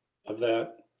of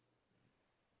that?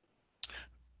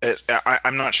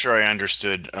 I'm not sure I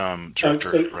understood,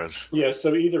 Director Rez. Yeah,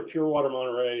 so either Pure Water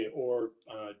Monterey or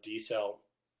desal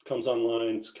comes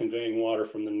online, conveying water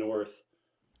from the north,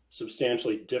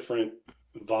 substantially different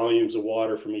volumes of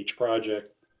water from each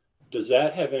project. Does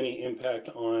that have any impact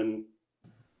on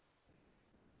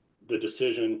the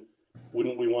decision?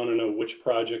 Wouldn't we want to know which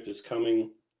project is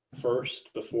coming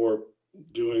first before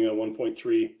doing a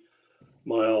 1.3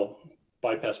 mile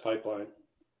bypass pipeline?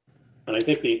 And I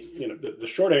think the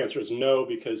short answer is no,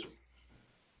 because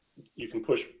you can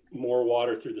push more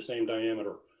water through the same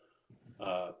diameter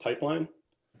pipeline,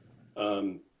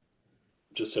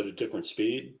 just at a different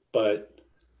speed. But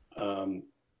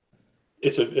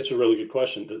it's a really good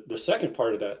question. The second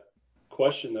part of that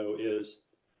question, though, is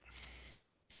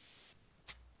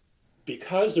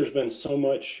because there's been so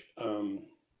much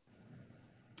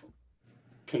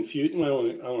confusion. I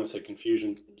don't want to say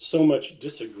confusion. So much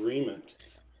disagreement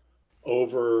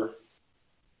over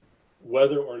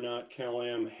whether or not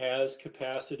Cal-Am has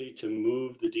capacity to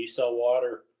move the desal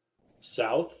water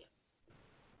south.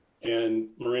 And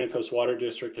Marina Coast Water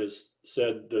District has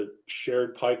said the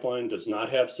shared pipeline does not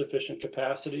have sufficient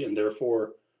capacity, and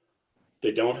therefore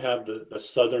they don't have the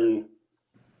southern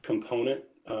component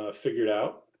figured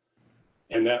out.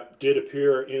 And that did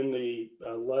appear in the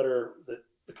letter that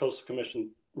the Coastal Commission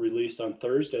released on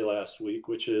Thursday last week,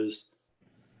 which is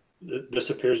this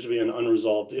appears to be an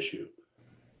unresolved issue.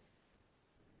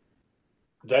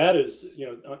 That is,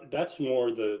 that's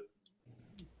more the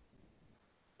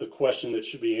question that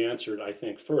should be answered, I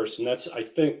think, first. And that's, I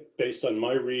think, based on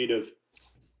my read of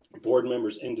board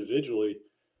members individually,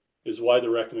 is why the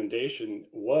recommendation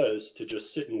was to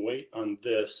just sit and wait on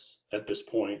this at this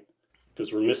point,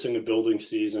 because we're missing a building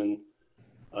season,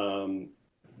 and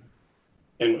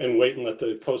wait and let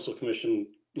the Coastal Commission,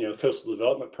 Coastal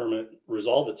Development Permit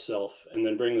resolve itself, and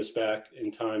then bring this back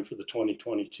in time for the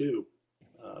 2022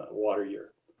 water year.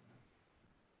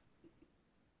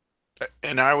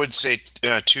 And I would say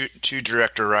to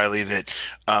Director Riley that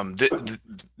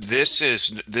this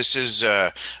is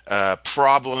a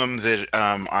problem that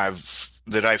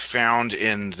I've found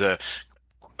in the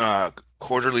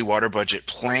quarterly water budget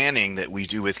planning that we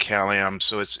do with CalAm.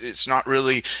 So it's not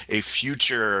really a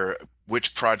future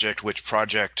which project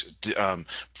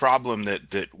problem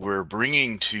that we're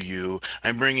bringing to you.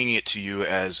 I'm bringing it to you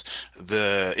as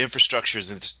the infrastructure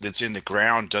that's in the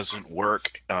ground doesn't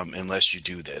work unless you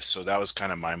do this. So that was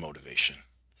kind of my motivation.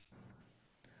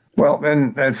 Well,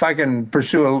 and if I can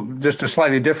pursue just a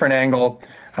slightly different angle,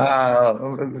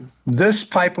 this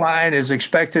pipeline is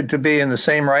expected to be in the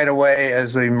same right of way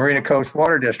as the Marina Coast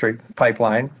Water District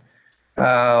pipeline.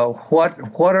 What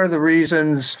are the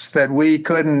reasons that we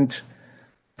couldn't,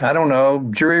 I don't know,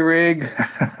 jury rig,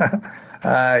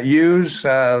 use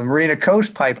Marina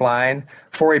Coast pipeline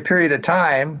for a period of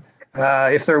time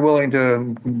if they're willing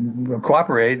to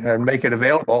cooperate and make it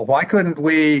available? Why couldn't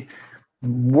we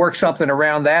work something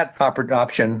around that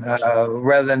option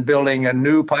rather than building a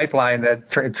new pipeline that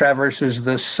traverses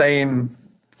the same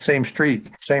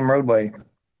street, same roadway,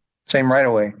 same right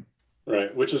of way?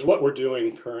 Right, which is what we're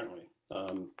doing currently.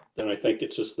 And I think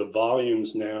it's just the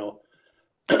volumes now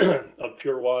of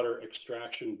pure water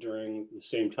extraction during the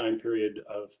same time period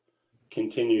of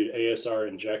continued ASR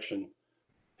injection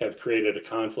have created a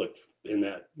conflict in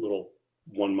that little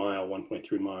 1 mile,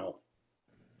 1.3 mile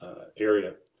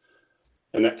area.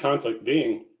 And that conflict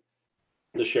being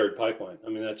the shared pipeline. I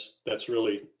mean, that's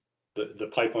really the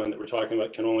pipeline that we're talking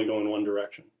about can only go in one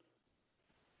direction.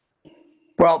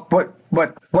 Well, but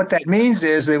what that means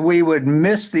is that we would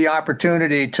miss the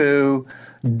opportunity to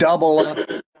double up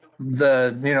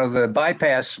the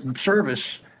bypass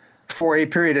service for a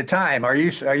period of time. Are you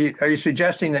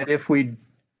suggesting that if we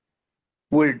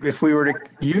were to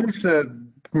use the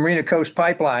Marina Coast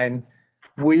pipeline,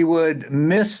 we would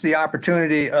miss the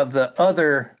opportunity of the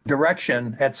other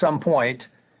direction at some point?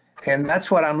 And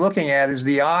that's what I'm looking at, is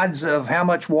the odds of how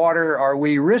much water are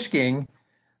we risking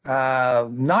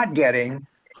not getting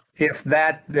if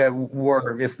that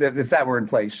were in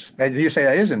place. And you say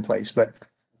that is in place, but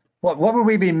what would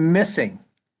we be missing?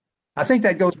 I think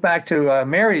that goes back to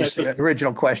Mary's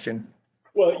original question.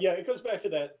 Well, yeah, it goes back to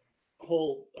that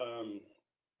whole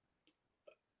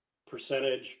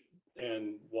percentage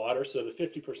and water. So the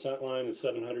 50% line is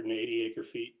 780 acre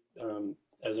feet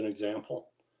as an example,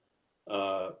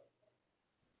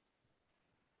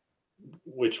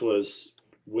 which was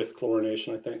with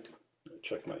chlorination, I think.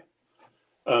 Check my,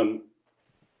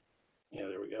 yeah,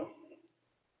 there we go.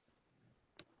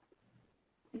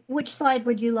 Which slide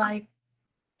would you like?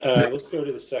 Let's go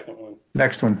to the second one.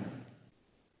 Next one.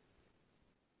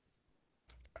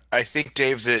 I think,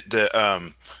 Dave,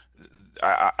 that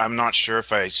I'm not sure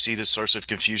if I see the source of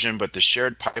confusion, but the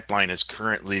shared pipeline is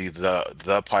currently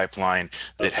the pipeline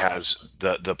that has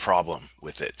the problem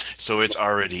with it. So it's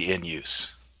already in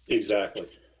use. Exactly.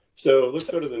 So let's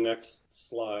go to the next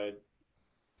slide.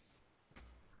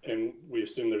 And we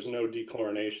assume there's no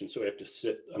dechlorination, so we have to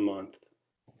sit a month.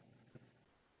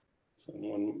 So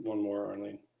one more,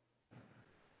 Arlene.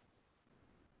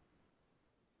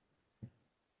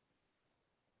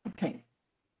 Okay.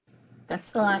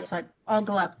 That's the last slide. I'll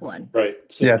go up one. Right.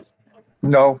 So Yes.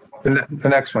 No, the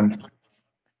next one.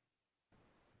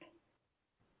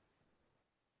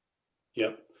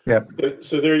 Yep. Yep.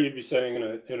 So there you'd be saying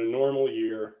in a normal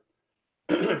year,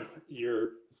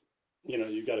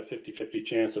 you've got a 50-50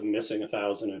 chance of missing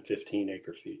 1,015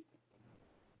 acre feet.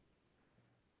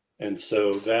 And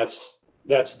so that's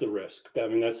the risk. I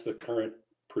mean, that's the current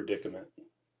predicament.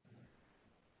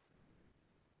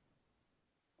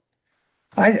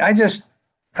 I just,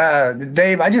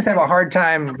 Dave, I just have a hard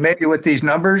time maybe with these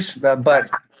numbers, but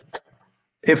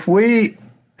if we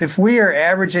are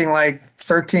averaging like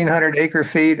 1,300 acre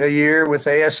feet a year with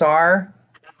ASR.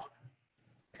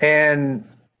 And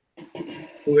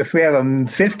if we have a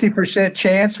 50%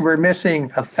 chance, we're missing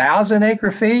 1,000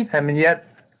 acre feet. I mean,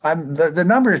 yet the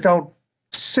numbers don't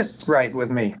sit right with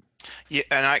me. Yeah,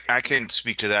 and I can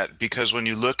speak to that because when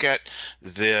you look at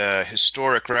the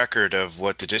historic record of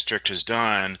what the district has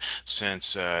done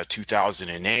since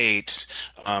 2008,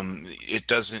 it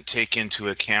doesn't take into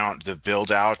account the build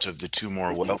out of the 2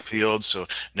 more well fields. So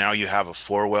now you have a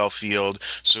 4 well field.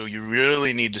 So you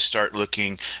really need to start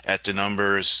looking at the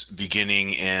numbers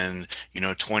beginning in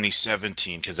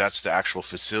 2017, because that's the actual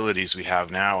facilities we have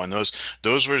now, and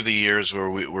those were the years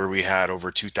where we had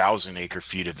over 2,000 acre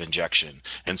feet of injection,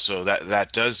 and so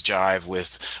that does jive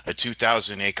with a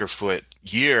 2,000 acre foot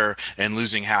year, and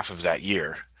losing half of that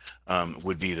year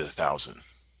would be the 1,000.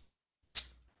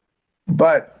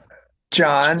 But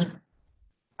John,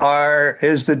 are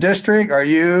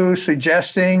you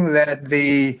suggesting that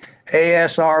the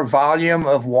ASR volume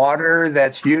of water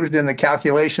that's used in the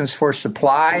calculations for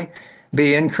supply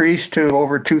be increased to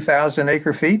over 2,000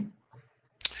 acre feet?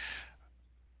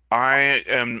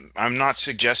 I'm not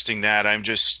suggesting that. I'm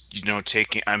just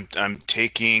taking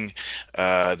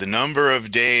the number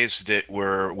of days that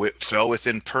fell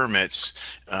within permits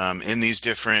in these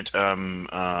different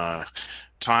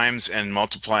times and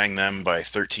multiplying them by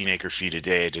 13 acre feet a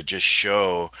day to just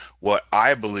show what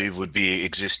I believe would be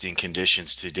existing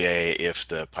conditions today if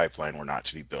the pipeline were not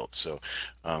to be built. So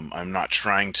I'm not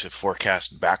trying to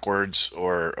forecast backwards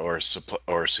or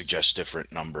suggest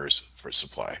different numbers for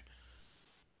supply.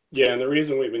 Yeah, and the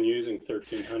reason we've been using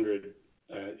 1,300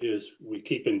 is we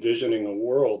keep envisioning a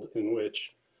world in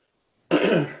which,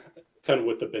 kind of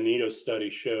what the Benito study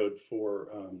showed for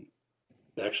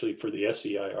the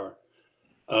SEIR,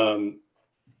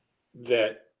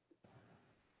 that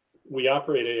we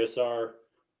operate ASR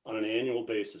on an annual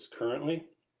basis currently,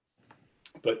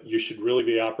 but you should really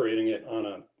be operating it on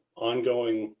an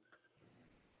ongoing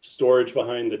storage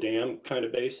behind the dam kind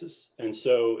of basis. And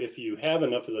so if you have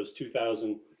enough of those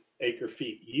 2,000 acre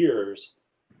feet years,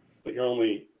 but you're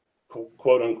only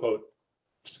quote unquote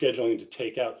scheduling to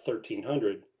take out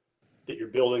 1,300, that you're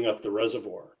building up the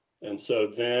reservoir. And so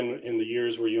then in the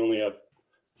years where you only have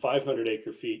 500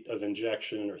 acre feet of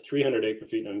injection or 300 acre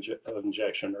feet of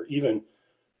injection, or even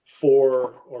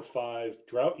 4 or 5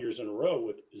 drought years in a row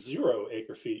with 0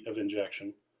 acre feet of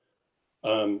injection,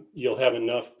 you'll have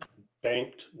enough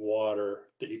banked water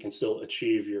that you can still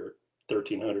achieve your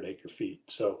 1,300 acre feet.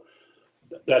 So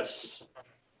that's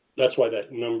why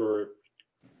that number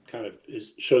kind of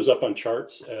shows up on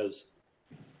charts as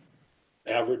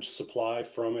average supply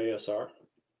from ASR.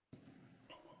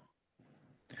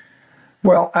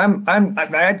 Well,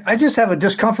 I just have a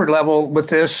discomfort level with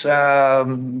this,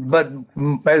 but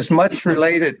as much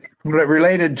related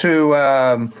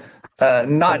to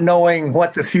not knowing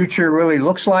what the future really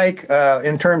looks like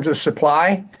in terms of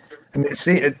supply. I mean,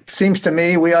 it seems to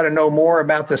me we ought to know more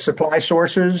about the supply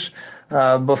sources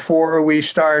before we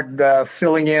start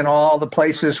filling in all the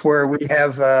places where we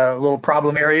have little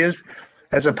problem areas,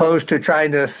 as opposed to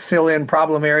trying to fill in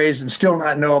problem areas and still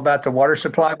not know about the water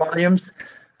supply volumes.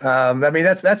 I mean,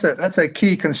 that's a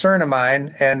key concern of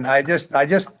mine, and I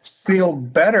just feel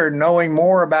better knowing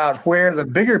more about where the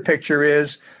bigger picture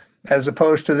is, as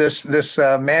opposed to this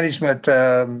management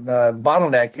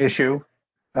bottleneck issue.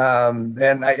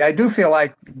 And I do feel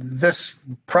like this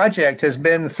project has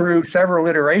been through several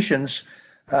iterations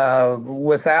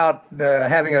without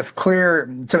having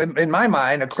in my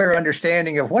mind, a clear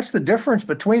understanding of what's the difference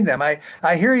between them. I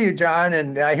hear you, John,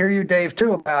 and I hear you, Dave,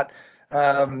 too, about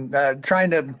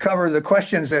trying to cover the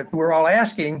questions that we're all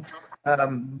asking.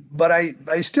 But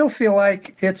I still feel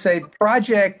like it's a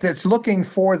project that's looking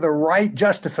for the right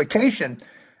justification,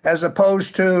 as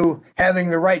opposed to having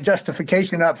the right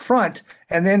justification up front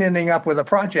and then ending up with a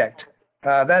project.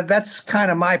 That's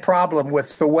kind of my problem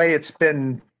with the way it's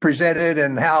been presented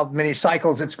and how many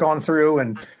cycles it's gone through,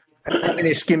 and how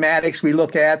many schematics we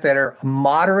look at that are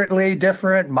modestly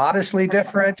different,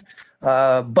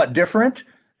 but different.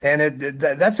 And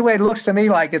that's the way it looks to me,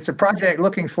 like it's a project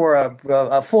looking for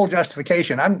a full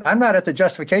justification. I'm not at the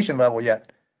justification level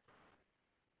yet.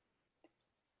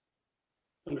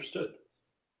 Understood.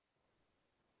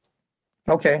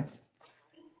 Okay.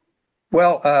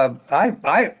 Well,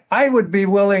 I would be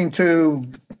willing to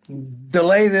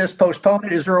delay this, postpone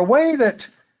it. Is there a way that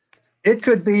it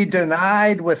could be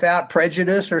denied without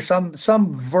prejudice, or some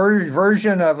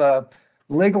version of a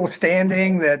legal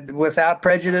standing that without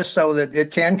prejudice, so that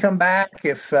it can come back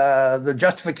if the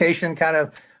justification kind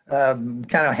of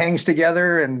hangs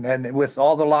together and with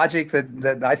all the logic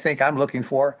that I think I'm looking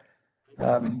for?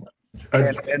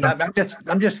 And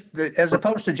I'm just, as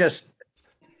opposed to just,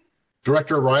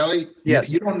 Director Riley? Yes.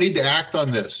 You don't need to act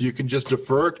on this. You can just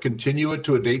defer it, continue it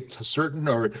to a date certain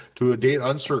or to a date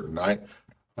uncertain. I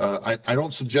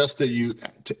don't suggest that you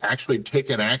to actually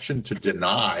take an action to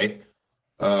deny,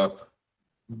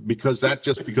 because that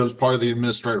just becomes part of the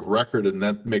administrative record, and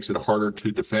that makes it harder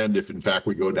to defend if in fact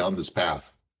we go down this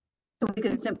path. So we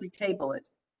can simply table it.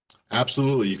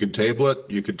 Absolutely. You can table it.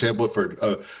 You can table it for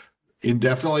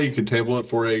indefinitely. You can table it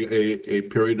for a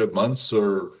period of months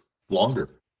or longer.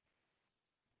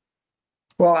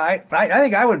 well, I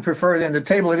think I would prefer then to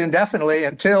table it indefinitely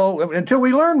until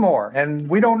we learn more. And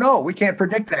we don't know. We can't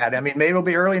predict that. I mean, maybe it'll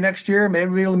be early next year, maybe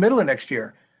it'll be in the middle of next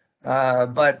year.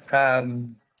 But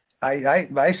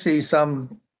I see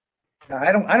some,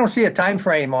 I don't see a time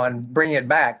frame on bringing it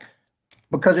back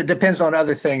because it depends on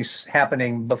other things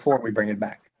happening before we bring it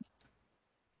back.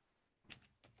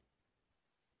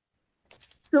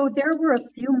 So there were a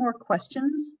few more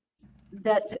questions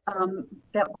that were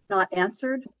not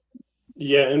answered.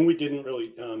 Yeah, and we didn't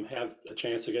really have a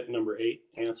chance to get number 8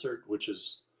 answered, which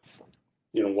is,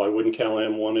 why wouldn't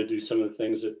Cal-Am want to do some of the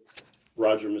things that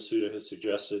Roger Masuda has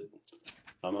suggested?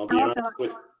 I'll be honest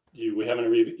with you, we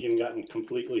haven't even gotten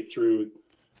completely through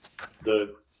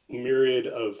the myriad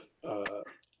of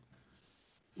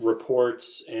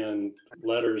reports and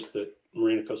letters that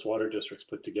Marina Coast Water District's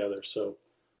put together. So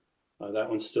that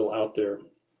one's still out there.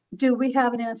 Do we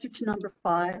have an answer to number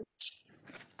 5?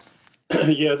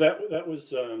 Yeah, that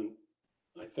was, I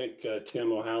think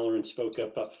Tim O'Halloran spoke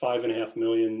up about $5.5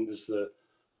 million is the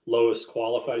lowest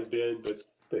qualified bid, but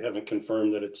they haven't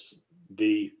confirmed that it's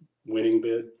the winning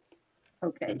bid.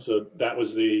 Okay. And so that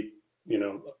was the,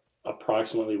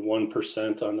 approximately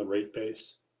 1% on the rate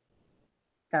base.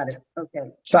 Got it.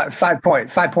 Okay.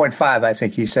 5.5, I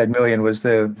think he said million was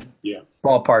the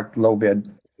ballpark low bid.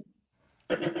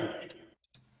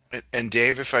 And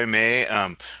Dave, if I may,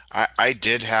 I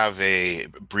did have a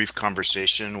brief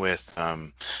conversation with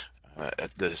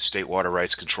the State Water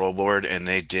Rights Control Board, and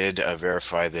they did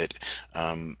verify that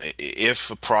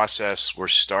if a process were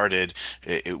started,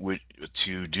 it would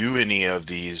to do any of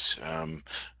these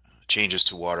changes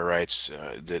to water rights,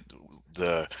 that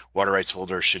the water rights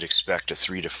holder should expect a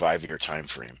 3 to 5 year time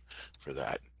frame for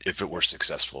that if it were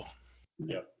successful.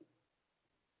 Yeah.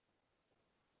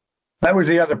 That was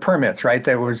the other permits, right?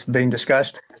 That was being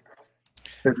discussed?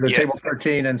 The Yeah. table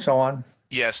 13 and so on?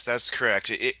 Yes, that's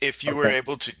correct. If you were Okay.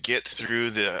 able to get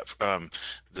through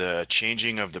the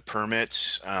changing of the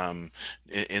permits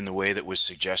in the way that was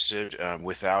suggested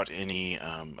without any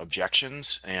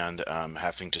objections and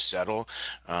having to settle,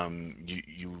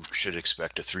 you should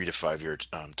expect a 3 to 5 year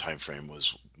time frame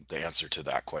was the answer to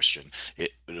that question.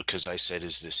 Because I said,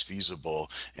 is this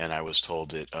feasible? And I was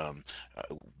told that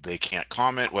they can't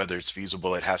comment whether it's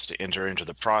feasible. It has to enter into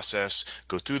the process,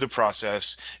 go through the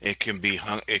process. It can be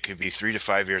 3 to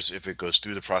 5 years if it goes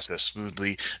through the process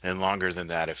smoothly, and longer than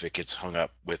that if it gets hung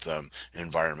up with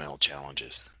environmental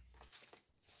challenges.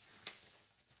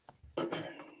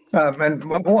 And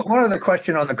one other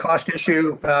question on the cost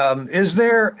issue, is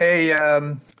there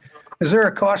a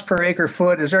cost per acre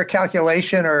foot? Is there a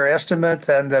calculation or estimate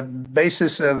on the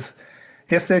basis of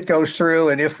if it goes through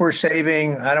and if we're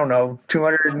saving, I don't know,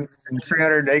 200 and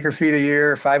 300 acre feet a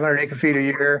year, 500 acre feet a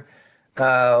year,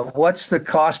 what's the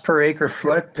cost per acre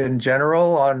foot in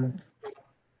general on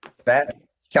that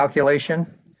calculation?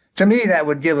 To me, that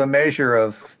would give a measure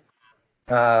of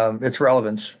its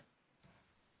relevance.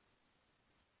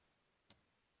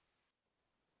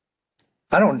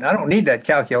 I don't need that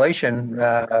calculation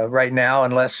right now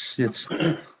unless it's.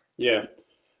 Yeah.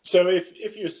 So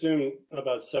if you assume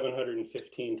about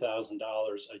 $715,000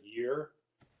 a year,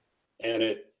 and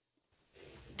it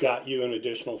got you an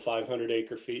additional 500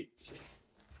 acre feet,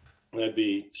 that'd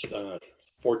be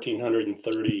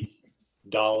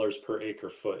 $1,430 per acre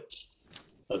foot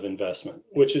of investment,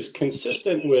 which is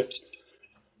consistent with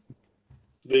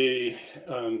the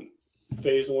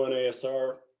phase 1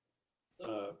 ASR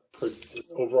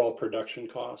overall production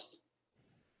cost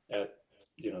at,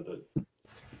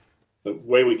 the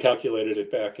way we calculated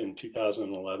it back in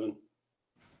 2011.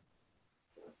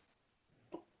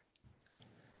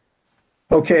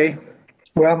 Okay,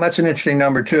 well, that's an interesting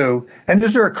number too. And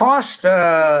is there a cost?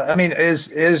 I mean,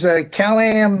 is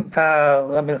Cal-Am?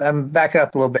 I'm back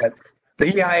up a little bit.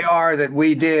 The EIR that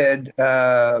we did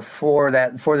for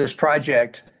this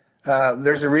project,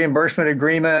 there's a reimbursement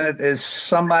agreement. Is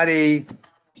somebody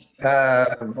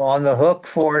on the hook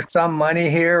for some money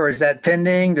here, or is that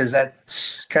pending? Does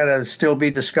that kind of still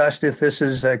be discussed if this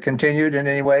is continued in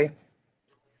any way?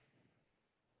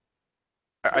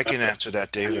 I can answer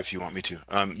that, Dave, if you want me to.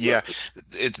 Yeah,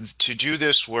 to do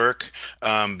this work,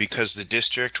 because the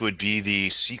district would be the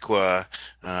CEQA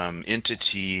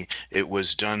entity, it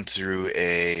was done through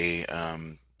a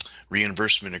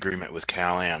reimbursement agreement with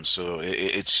Cal-Am. So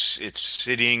it's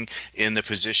sitting in the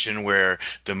position where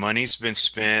the money's been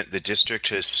spent. The district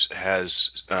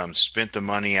has spent the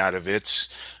money out of its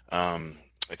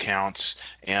accounts,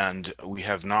 and we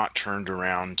have not turned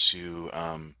around to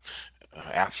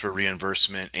ask for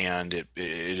reimbursement. And it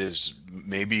is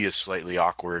maybe a slightly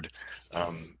awkward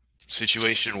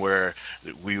situation where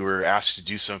we were asked to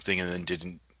do something and then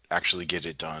didn't actually get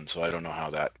it done. So I don't know how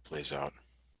that plays out.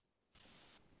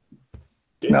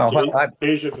 No,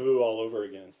 Deja vu all over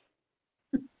again.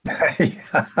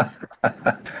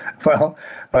 Well,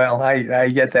 I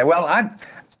get that. Well,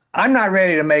 I'm not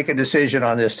ready to make a decision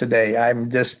on this today. I'm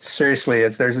just seriously,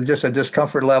 there's just a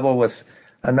discomfort level with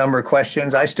a number of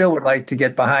questions. I still would like to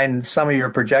get behind some of your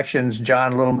projections,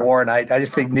 John, a little more, and I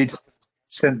just think need to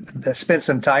spend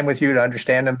some time with you to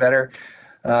understand them better.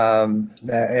 And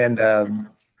the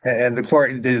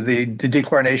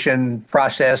dechlorination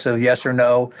process of yes or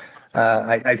no.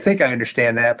 I think I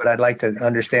understand that, but I'd like to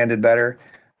understand it better.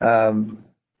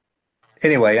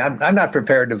 Anyway, I'm not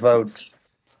prepared to vote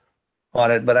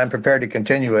on it, but I'm prepared to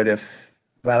continue it if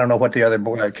I don't know what the other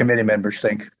committee members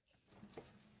think.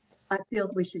 I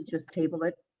feel we should just table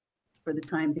it for the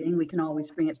time being. We can always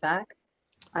bring it back.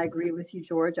 I agree with you,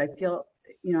 George. I feel,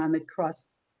 I'm at cross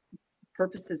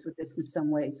purposes with this in some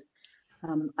ways.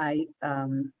 At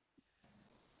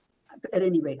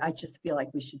any rate, I just feel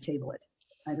like we should table it.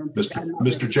 I don't think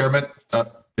Mr. Chairman,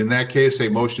 in that case, a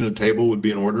motion to table would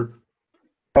be in order.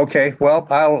 Okay, well,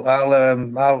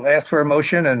 I'll ask for a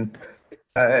motion and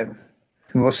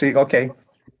we'll see. Okay.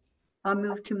 I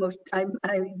move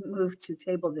to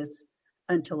table this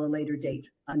until a later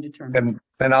date, undetermined.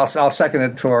 And I'll second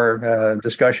it for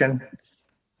discussion.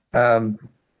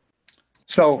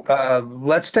 So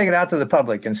let's take it out to the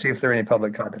public and see if there are any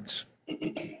public comments.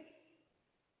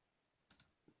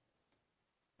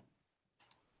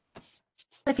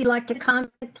 If you'd like to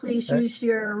comment, please use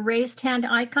your raised hand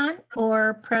icon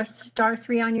or press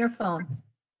 *3 on your phone.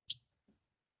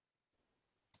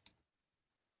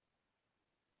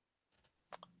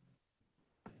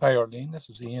 Hi, Arlene. This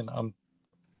is Ian.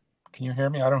 Can you hear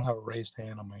me? I don't have a raised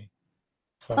hand on my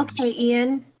phone. Okay,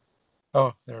 Ian.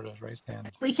 Oh, there it is, raised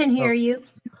hand. We can hear you.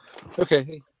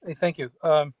 Okay. Hey, thank you.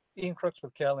 Ian Crooks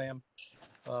with Cal-Am.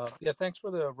 Yeah, thanks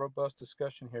for the robust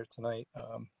discussion here tonight.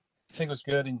 I think it was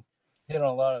good and hit on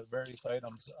a lot of various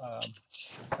items.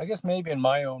 I guess maybe in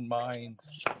my own mind,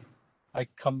 I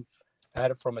come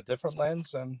at it from a different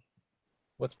lens than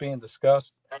what's being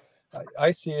discussed.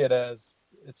 I see it as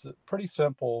it's a pretty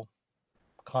simple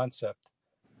concept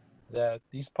that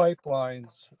these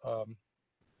pipelines,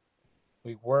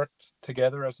 we worked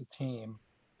together as a team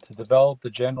to develop the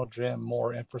general gym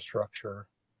more infrastructure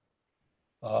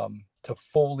to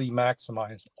fully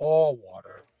maximize all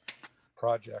water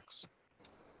projects.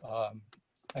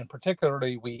 And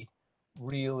particularly, we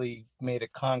really made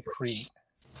it concrete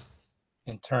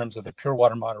in terms of the Pure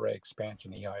Water Monterey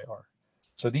expansion EIR.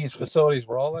 So these facilities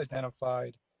were all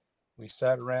identified. We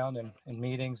sat around in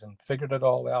meetings and figured it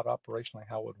all out operationally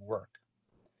how it would work.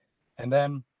 And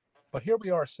then, but here we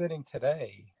are sitting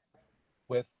today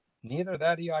with neither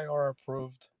that EIR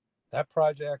approved, that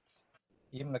project,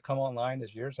 even to come online,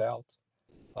 is years out.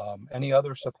 Any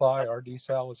other supply, our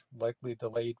desal is likely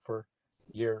delayed for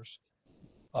years.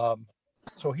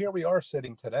 So here we are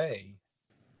sitting today,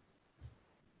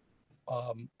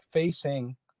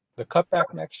 facing the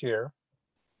cutback next year,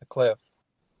 the cliff,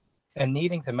 and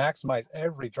needing to maximize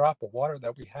every drop of water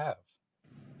that we have.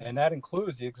 And that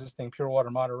includes the existing Pure Water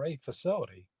Monterey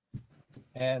facility.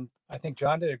 And I think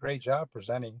John did a great job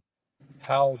presenting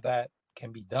how that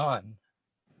can be done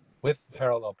with the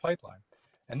parallel pipeline.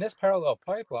 And this parallel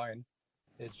pipeline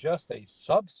is just a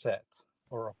subset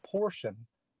or a portion,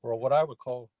 or what I would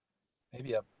call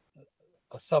maybe a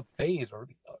sub-phase or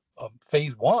a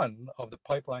phase one of the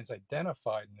pipelines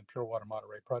identified in the Pure Water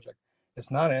Monterey project.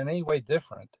 It's not in any way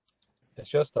different. It's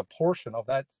just a portion of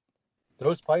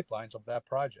those pipelines of that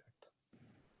project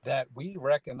that we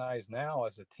recognize now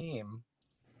as a team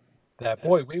that,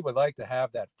 boy, we would like to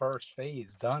have that first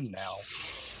phase done now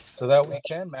so that we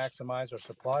can maximize our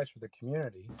supplies for the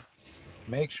community,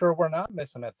 make sure we're not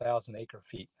missing 1,000 acre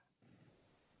feet.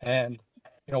 And,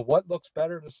 what looks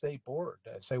better to state board?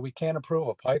 Say we can't approve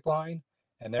a pipeline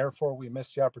and therefore we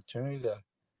miss the opportunity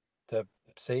to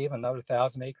save another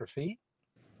 1,000 acre feet.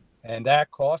 And that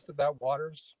cost of that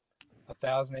water's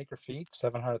 1,000 acre feet,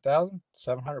 $700,000,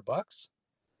 $700.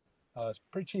 It's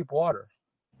pretty cheap water.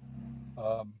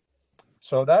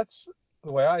 So that's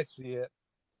the way I see it.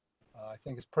 I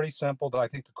think it's pretty simple. I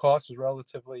think the cost is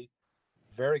relatively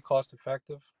very cost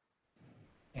effective.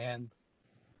 And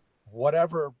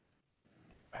whatever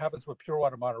happens with Pure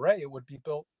Water Monterey, it would be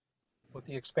built with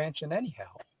the expansion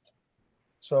anyhow.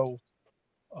 So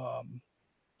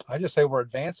I just say we're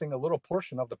advancing a little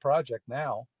portion of the project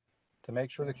now to make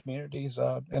sure the community's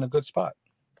in a good spot.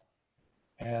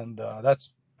 And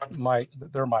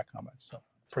they're my comments. So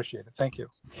appreciate it. Thank you.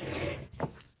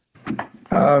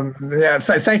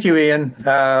 Thank you, Ian.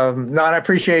 No, I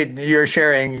appreciate your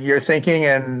sharing your thinking,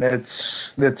 and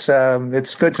it's good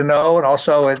to know, and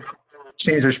also it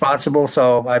seems responsible,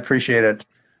 so I appreciate it.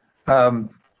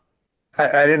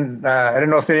 I didn't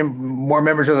know if any more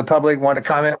members of the public want to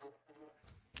comment.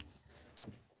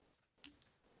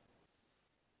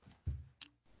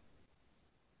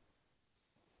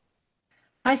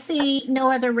 I see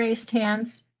no other raised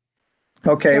hands.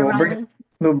 Okay, Chair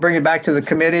we'll bring it back to the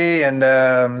committee and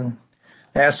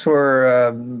ask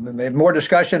for more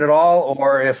discussion at all,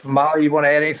 or if Molly, you want to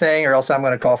add anything, or else I'm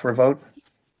going to call for a vote.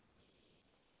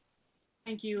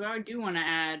 Thank you. I do want to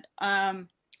add,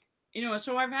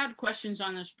 so I've had questions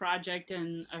on this project,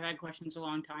 and I've had questions a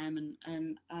long time,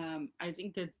 and I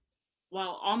think that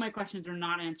while all my questions are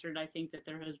not answered, I think that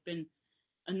there has been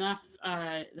enough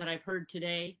that I've heard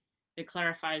today that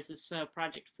clarifies this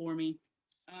project for me.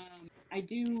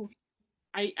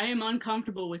 I am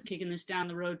uncomfortable with kicking this down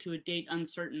the road to a date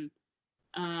uncertain,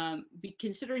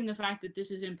 considering the fact that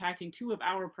this is impacting two of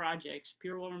our projects,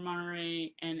 Pure Water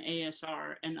Monterey and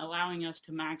ASR, and allowing us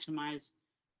to maximize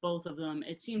both of them.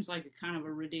 It seems like a kind of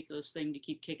a ridiculous thing to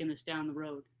keep kicking this down the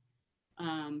road.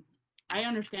 I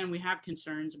understand we have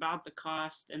concerns about the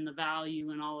cost and the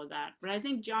value and all of that, but I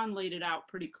think John laid it out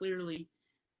pretty clearly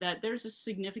that there's a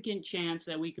significant chance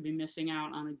that we could be missing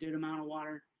out on a good amount of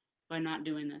water by not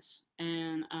doing this.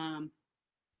 And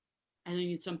I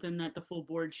think it's something that the full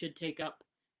board should take up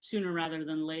sooner rather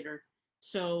than later.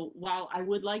 So while I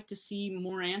would like to see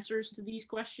more answers to these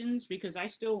questions, because I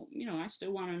still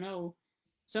want to know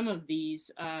some of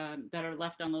these that are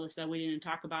left on the list that we didn't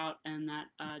talk about, and that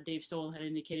Dave Stoll had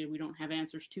indicated we don't have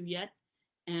answers to yet.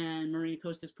 And Marina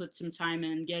Coast has put some time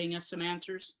in getting us some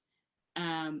answers.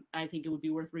 I think it would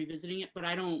be worth revisiting it, but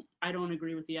I don't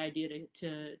agree with the idea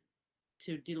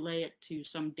to delay it to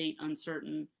some date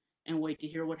uncertain and wait to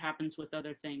hear what happens with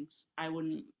other things. I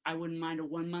wouldn't mind a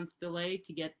 1 month delay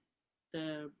to get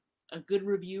a good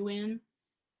review in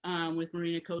with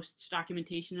Marina Coast's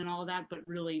documentation and all of that. But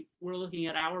really, we're looking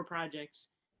at our projects,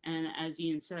 and as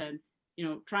Ian said,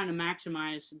 trying to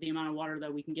maximize the amount of water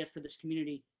that we can get for this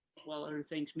community, while other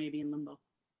things may be in limbo.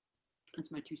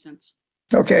 That's my 2 cents.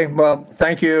 Okay, well,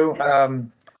 thank you.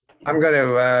 I'm going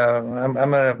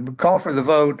to call for the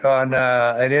vote on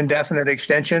an indefinite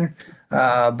extension,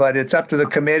 but it's up to the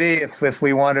committee if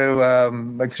we want to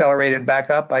accelerate it back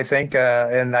up, I think.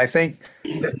 And I think,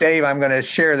 Dave, I'm going to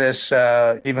share this,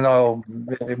 even though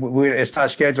it's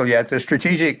not scheduled yet. The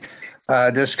strategic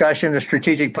discussion, the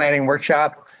strategic planning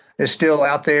workshop is still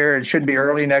out there. It should be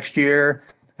early next year.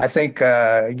 I think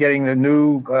getting the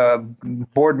new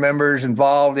board members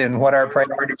involved in what our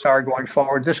priorities are going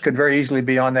forward, this could very easily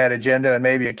be on that agenda and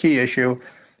maybe a key issue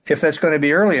if that's going to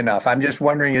be early enough. I'm just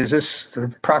wondering, is this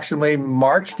approximately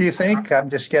March, do you think? I'm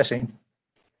just guessing.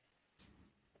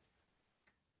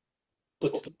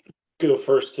 Let's go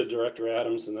first to Director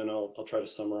Adams, and then I'll try to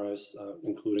summarize,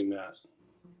 including that.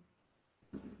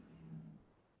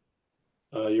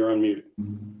 You're on mute.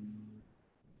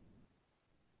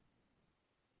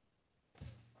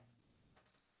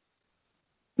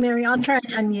 Mary, I'll try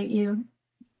and unmute you.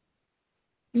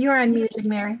 You're unmuted,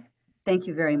 Mary. Thank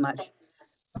you very much.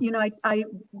 I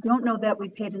don't know that we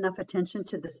paid enough attention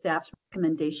to the staff's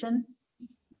recommendation.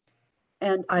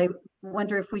 And I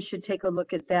wonder if we should take a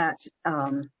look at that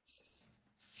to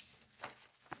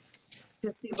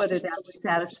see whether that would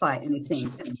satisfy anything.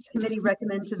 The committee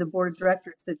recommends to the board of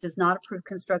directors that does not approve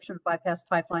construction of bypass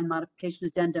pipeline modification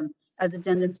addendum as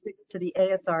addendum 6 to the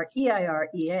ASR EIR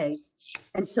EA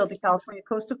until the California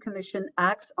Coastal Commission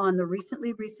acts on the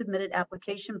recently resubmitted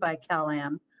application by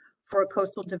CalAm for a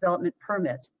coastal development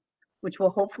permit, which will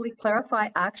hopefully clarify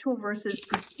actual versus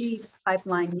perceived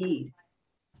pipeline need.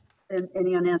 And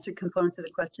any unanswered components of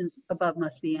the questions above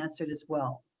must be answered as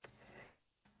well.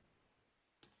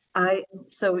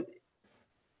 So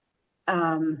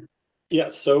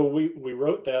we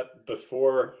wrote that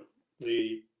before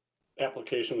the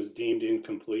application was deemed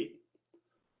incomplete.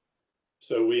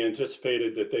 So we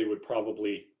anticipated that they would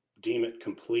probably deem it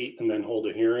complete and then hold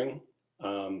a hearing.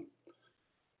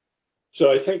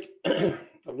 So I think a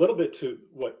little bit to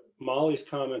what Molly's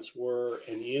comments were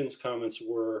and Ian's comments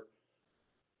were,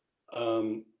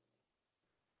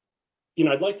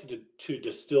 I'd like to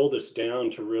distill this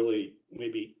down to really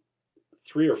maybe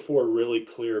 3 or 4 really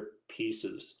clear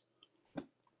pieces.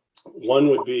 One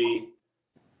would be,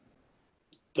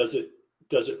 does it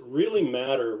really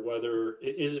matter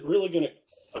is it really going to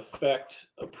affect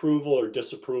approval or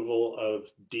disapproval of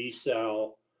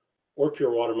desal or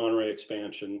Pure Water Monterey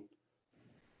expansion?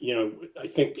 I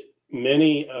think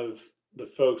many of the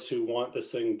folks who want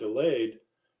this thing delayed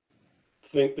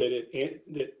think that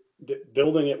that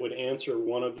building it would answer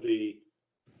one of the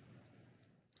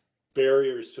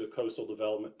barriers to a coastal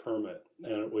development permit,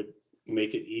 and it would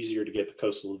make it easier to get the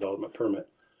coastal development permit.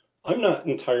 I'm not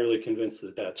entirely convinced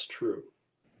that that's true.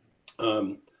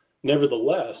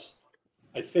 Nevertheless,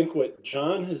 I think what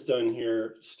John has done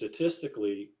here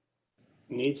statistically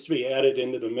needs to be added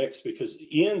into the mix, because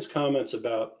Ian's comments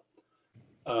about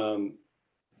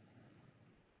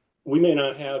we may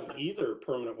not have either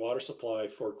permanent water supply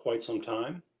for quite some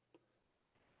time.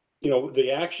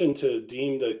 The action to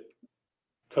deem the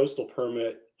coastal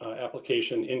permit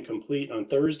application incomplete on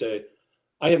Thursday,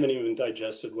 I haven't even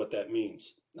digested what that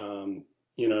means. And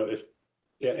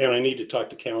I need to talk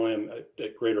to CalAm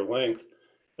at greater length,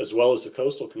 as well as the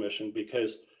Coastal Commission,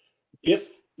 because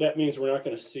if that means we're not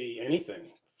going to see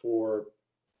anything for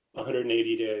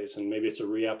 180 days, and maybe it's a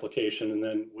reapplication, and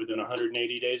then within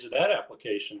 180 days of that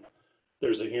application,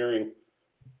 there's a hearing.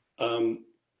 And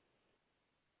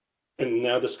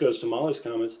now this goes to Molly's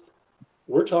comments.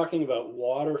 We're talking about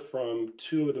water from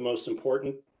 2 of the most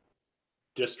important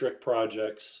district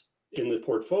projects in the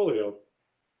portfolio.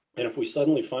 And if we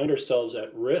suddenly find ourselves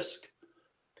at risk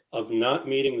of not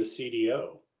meeting the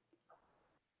CDO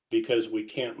because we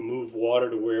can't move water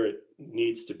to where it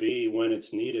needs to be when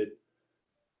it's needed,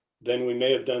 then we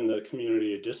may have done the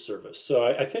community a disservice. So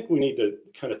I think we need to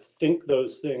kind of think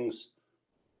those things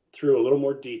through a little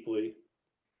more deeply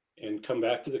and come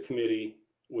back to the committee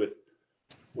with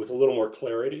a little more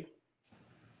clarity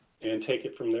and take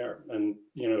it from there. And,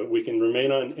 we can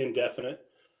remain on indefinite.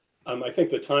 I think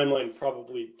the timeline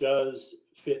probably does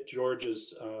fit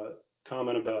George's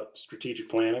comment about strategic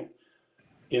planning,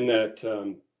 in that,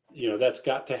 that's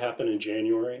got to happen in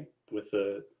January with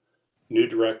the new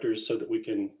directors, so that we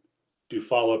can do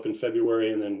follow-up in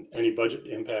February, and then any budget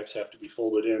impacts have to be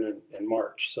folded in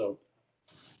March. So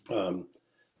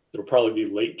it'll probably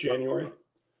be late January,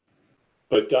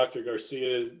 but Dr.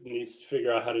 Garcia needs to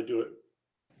figure out how to do it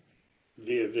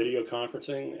via video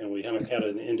conferencing, and we haven't had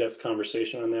an in-depth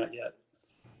conversation on that yet.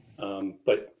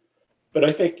 But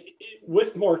I think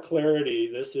with more clarity,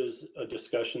 this is a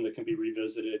discussion that can be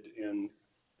revisited in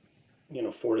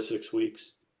 4 to 6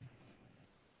 weeks,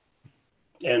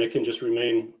 and it can just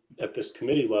remain at this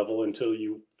committee level until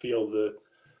you feel the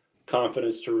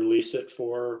confidence to release it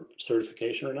for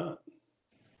certification or not.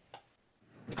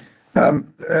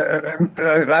 I'm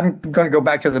going to go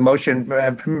back to the motion.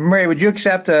 Mary, would you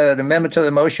accept an amendment to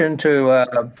the motion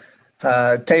to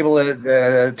table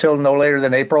it till no later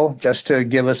than April, just to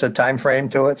give us a time frame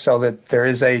to it, so that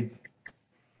there's a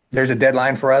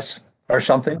deadline for us or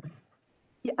something?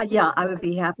 Yeah, I would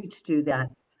be happy to do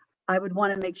that. I would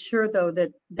want to make sure, though,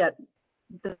 that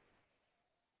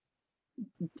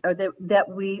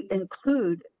we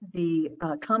include the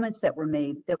comments that were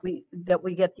made, that we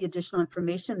get the additional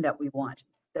information that we want,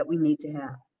 that we need to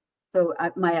have. So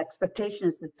my expectation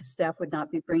is that the staff would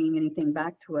not be bringing anything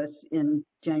back to us in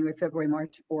January, February,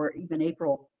 March, or even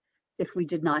April if we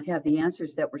did not have the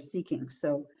answers that we're seeking.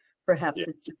 So perhaps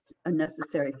it's just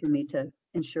unnecessary for me to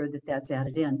ensure that that's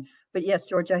added in. But yes,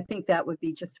 George, I think that would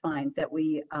be just fine, that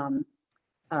we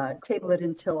table it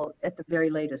until at the very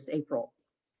latest April.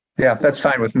 Yeah, that's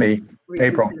fine with me.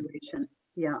 April.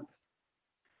 Yeah.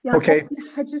 Okay.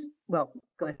 Well,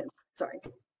 go ahead. Sorry.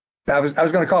 I was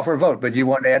going to call for a vote, but you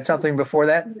want to add something before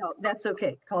that? No, that's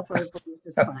okay. Call for a vote is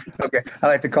just fine. Okay. I'd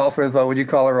like to call for the vote. Would you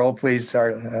call a roll, please?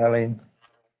 Sorry, Eileen.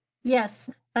 Yes.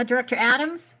 Director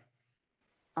Adams?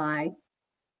 Aye.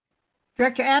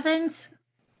 Director Evans?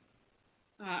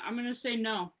 I'm going to say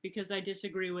no, because I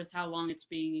disagree with how long it's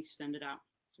being extended out.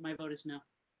 So my vote is no.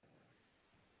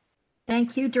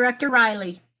 Thank you. Director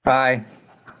Riley? Aye.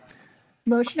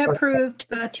 Motion approved,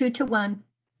 2-1.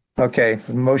 Okay,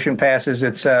 the motion passes.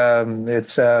 It's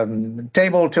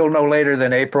tabled till no later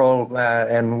than April,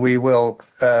 and we will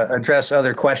address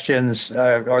other questions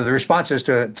or the responses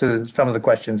to some of the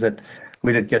questions that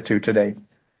we didn't get to today.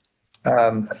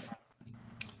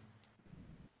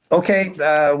 Okay,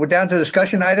 we're down to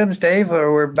discussion items. Dave,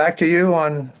 we're back to you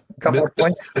on couple more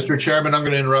points. Mr. Chairman, I'm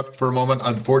going to interrupt for a moment.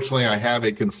 Unfortunately, I have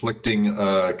a conflicting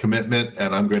commitment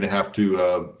and I'm going to have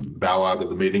to bow out of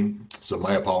the meeting. So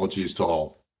my apologies to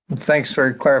all. Thanks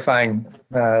for clarifying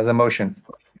the motion.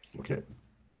 Okay.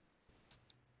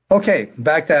 Okay,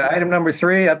 back to item number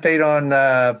 3, update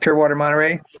on Pure Water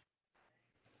Monterey.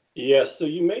 Yes, so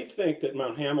you may think that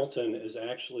Mount Hamilton is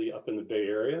actually up in the Bay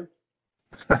Area,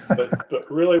 but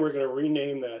really we're going to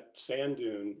rename that sand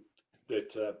dune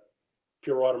that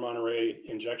Pure Water Monterey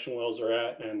injection wells are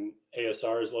at and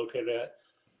ASR is located at,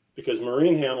 because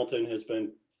Maureen Hamilton has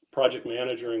been project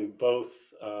managing both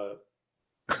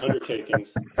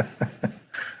undertakings,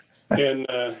 and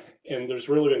there's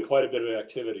really been quite a bit of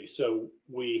activity. So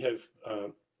we have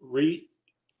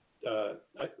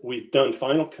we've done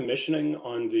final commissioning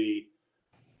on the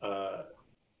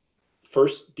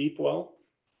first deep well,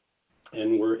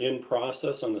 and we're in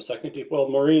process on the second deep well.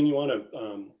 Maureen, you want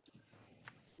to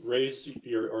raise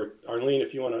your, or Arlene,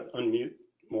 if you want to unmute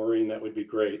Maureen, that would be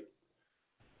great.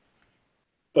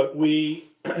 But we've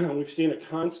seen a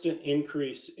constant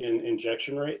increase in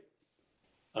injection rate.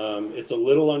 It's a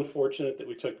little unfortunate that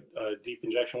we took deep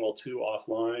injection well 2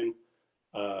 offline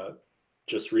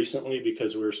just recently,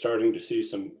 because we were starting to see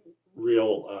some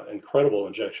real incredible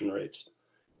injection rates.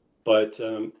 But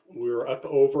we were up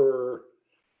over,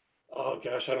 oh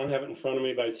gosh, I don't have it in front of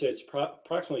me, but I'd say it's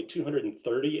approximately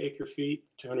 230 acre feet,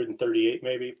 238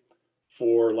 maybe,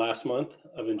 for last month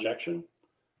of injection.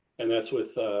 And that's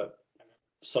with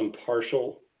some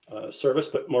partial service.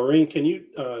 But Maureen, can you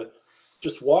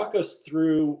just walk us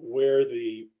through where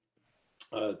the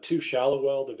 2 shallow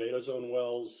well, the Vado Zone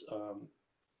wells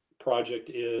project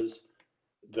is,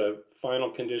 the final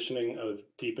conditioning of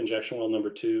deep injection well number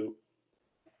 2,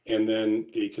 and then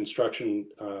the construction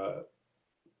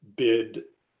bid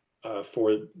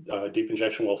for deep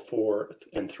injection well 4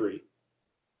 and 3.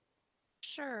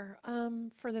 Sure.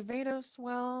 For the Vados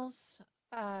wells,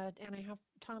 and I have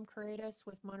Tom Corredas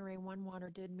with Monterey One Water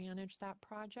did manage that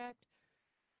project.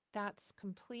 That's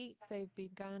complete. They've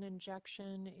begun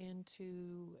injection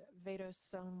into Vados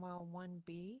Zone Well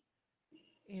 1B,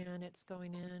 and it's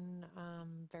going in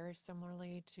very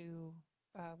similarly to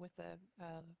with a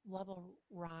level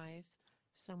rise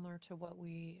similar to what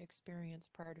we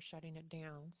experienced prior to shutting it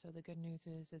down. So the good news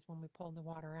is when we pulled the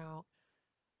water out,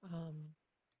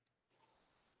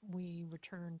 we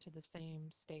returned to the same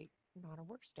state, not a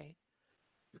worse state.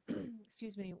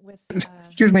 Excuse me.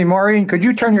 Excuse me, Maureen, could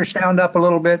you turn your sound up a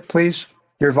little bit, please?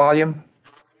 Your volume?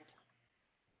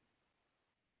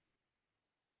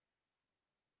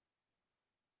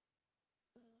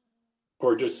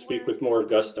 Or just speak with more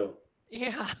gusto.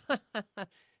 Yeah.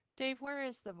 Dave, where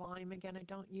is the volume again? I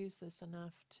don't use this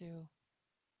enough to.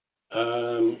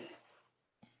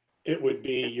 It would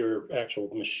be your actual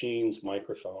machine's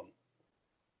microphone.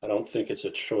 I don't think it's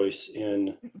a choice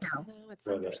in. No, it's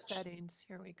under settings.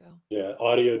 Here we go. Yeah,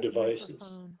 audio devices.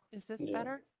 Microphone. Is this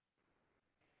better?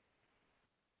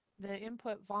 The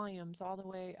input volume's all the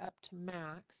way up to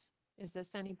max. Is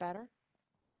this any better?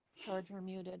 George, you're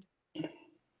muted.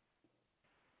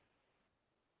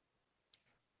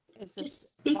 Is this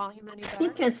volume any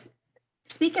better?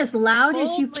 Speak as loud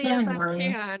as you Boldly can, as I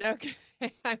Maureen. can. Okay,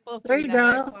 I will do There you that.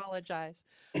 go. I apologize.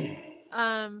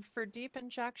 For deep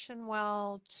injection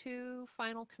well 2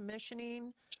 final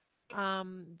commissioning,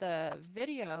 the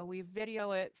video, we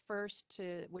video it first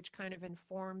which kind of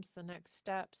informs the next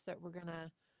steps that we're going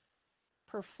to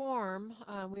perform.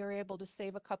 We were able to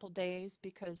save a couple days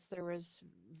because there was,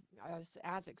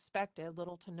 as expected,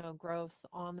 little to no growth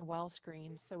on the well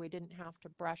screens, so we didn't have to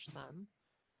brush them.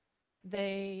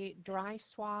 They dry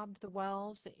swabbed the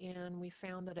wells, and we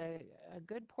found that a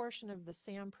good portion of the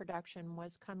sand production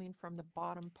was coming from the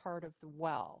bottom part of the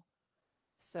well.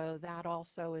 So that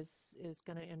also is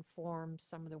going to inform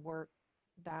some of the work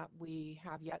that we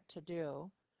have yet to do.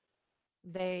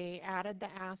 They added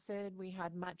the acid. We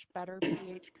had much better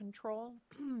pH control.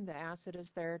 The acid is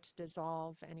there to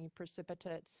dissolve any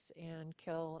precipitates and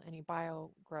kill any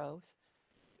biogrowth.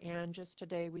 And just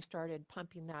today we started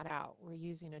pumping that out. We're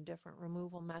using a different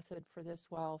removal method for this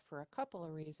well for a couple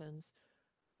of reasons.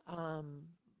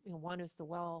 One is the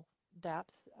well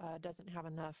depth doesn't have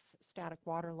enough static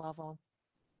water level.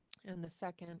 And the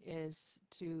second is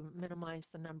to minimize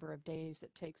the number of days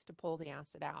it takes to pull the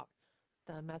acid out.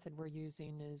 The method we're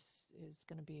using is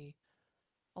going to be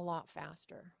a lot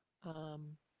faster.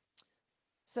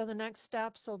 So the next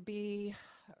steps will be,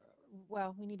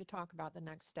 well, we need to talk about the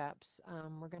next steps.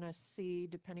 We're going to see,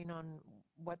 depending on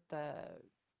what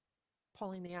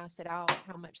pulling the acid out,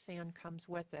 how much sand comes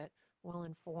with it, will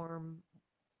inform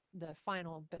the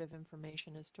final bit of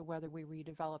information as to whether we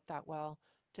redevelop that well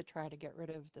to try to get rid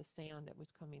of the sand that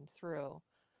was coming through.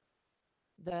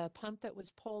 The pump that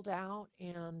was pulled out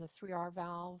and the 3R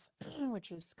valve,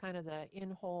 which is kind of the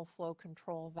in-hole flow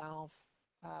control valve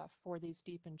for these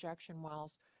deep injection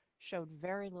wells, showed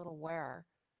very little wear.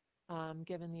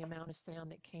 Given the amount of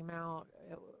sand that came out,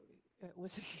 it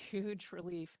was a huge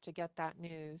relief to get that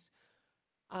news.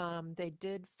 They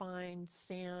did find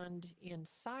sand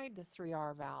inside the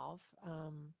 3R valve,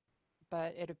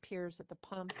 but it appears that the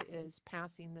pump is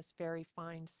passing this very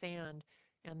fine sand,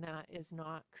 and that is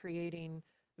not creating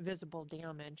visible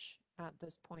damage at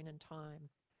this point in time.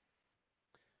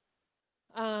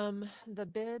 The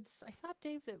bids, I thought,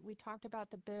 Dave, that we talked about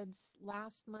the bids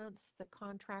last month. The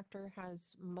contractor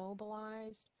has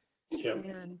mobilized. Yep.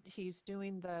 And he's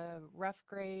doing the rough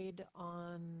grade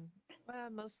on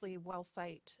mostly well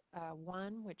site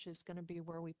 1, which is going to be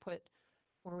where we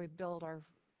build our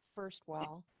first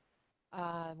well.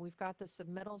 We've got the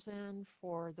submittals in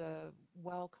for the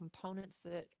well components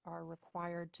that are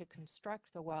required to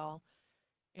construct the well.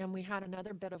 And we had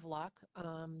another bit of luck.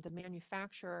 The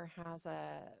manufacturer has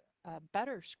a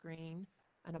better screen,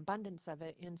 an abundance of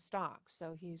it in stock.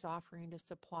 So he's offering to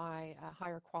supply a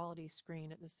higher quality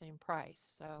screen at the same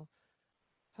price. So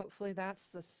hopefully that's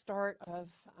the start of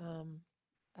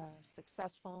a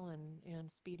successful and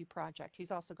speedy project.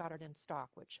 He's also got it in stock,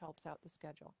 which helps out the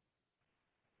schedule.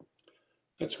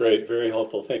 That's great. Very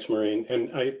helpful. Thanks, Maureen.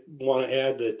 And I want to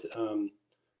add that,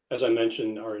 as I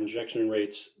mentioned, our injection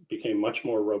rates became much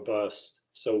more robust.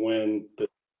 So when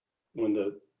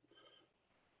the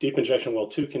deep injection well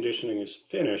 2 conditioning is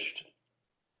finished,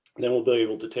 then we'll be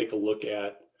able to take a look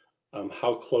at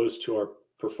how close to our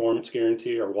performance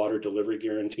guarantee, our water delivery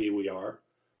guarantee we are.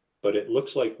 But it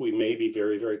looks like we may be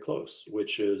very, very close,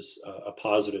 which is a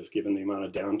positive given the amount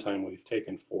of downtime we've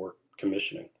taken for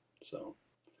commissioning. So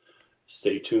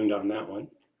stay tuned on that one.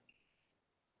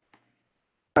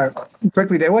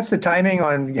 Quickly, Dave, what's the timing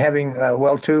on having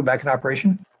well 2 back in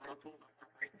operation?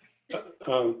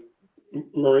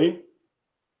 Maureen?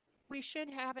 We should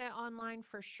have it online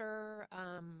for sure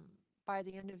by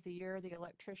the end of the year. The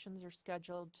electricians are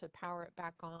scheduled to power it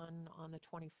back on the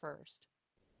 21st.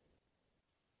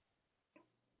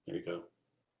 There you go.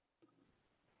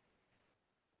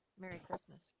 Merry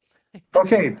Christmas.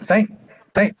 Okay,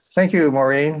 thank you,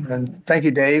 Maureen, and thank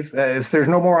you, Dave. If there's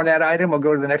no more on that item, we'll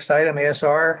go to the next item,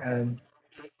 ASR. And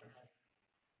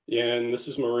yeah, and this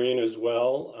is Maureen as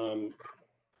well.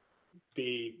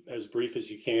 Be as brief as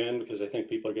you can because I think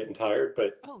people are getting tired,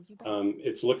 but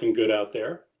it's looking good out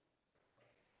there.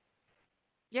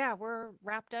 Yeah, we're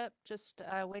wrapped up, just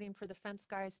waiting for the fence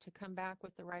guys to come back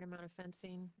with the right amount of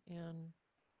fencing and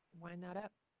wind that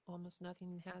up. Almost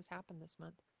nothing has happened this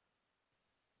month.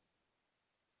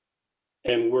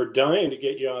 And we're dying to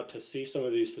get you out to see some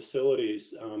of these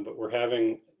facilities, but we're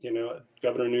having,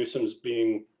 Governor Newsom's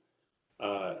being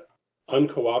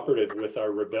uncooperative with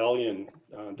our rebellion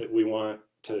that we want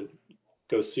to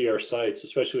go see our sites,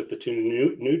 especially with the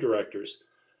 2 new directors.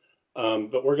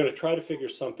 But we're going to try to figure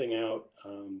something out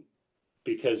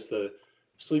because the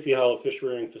Sleepy Hollow fish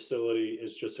rearing facility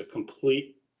is just a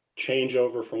complete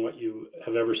changeover from what you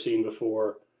have ever seen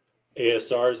before.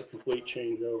 ASR is a complete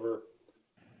changeover.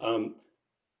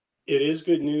 It is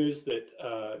good news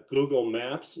that Google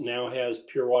Maps now has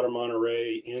Pure Water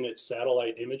Monterey in its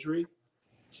satellite imagery.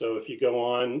 So if you go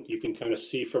on, you can kind of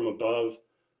see from above,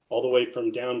 all the way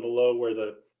from down below where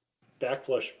the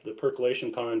backflush, the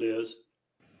percolation pond is,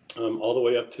 all the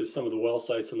way up to some of the well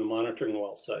sites and the monitoring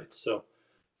well sites. So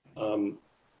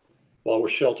while we're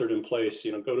sheltered in place,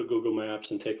 go to Google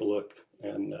Maps and take a look.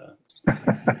 And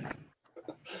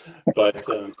but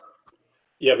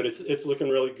it's looking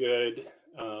really good.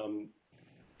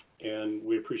 And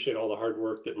we appreciate all the hard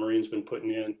work that Maureen's been putting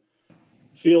in.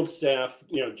 Field staff,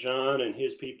 John and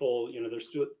his people, they're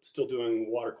still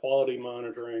doing water quality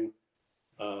monitoring.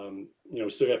 We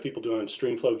still got people doing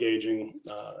stream flow gauging.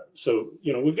 So,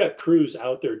 we've got crews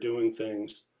out there doing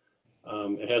things.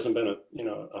 It hasn't been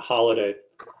a holiday,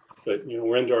 but,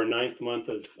 we're into our 9th month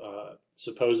of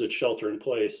supposed shelter in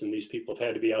place. And these people have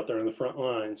had to be out there on the front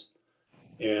lines.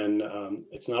 And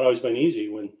it's not always been easy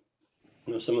when,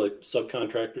 some of the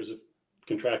subcontractors have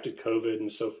contracted COVID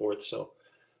and so forth. So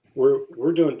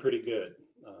we're doing pretty good.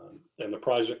 And the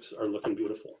projects are looking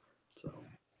beautiful. So.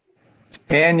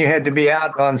 And you had to be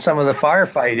out on some of the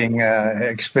firefighting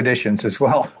expeditions as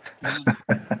well.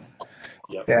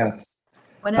 Yep. Yeah.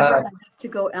 Whenever I have to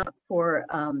go out for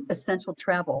essential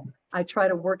travel, I try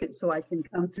to work it so I can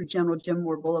come through General Jim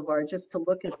Moore Boulevard just to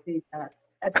look at the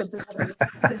buildings.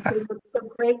 They look so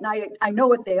great, and I know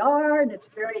what they are, and it's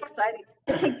very exciting.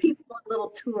 I take people on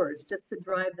little tours just to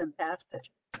drive them past it.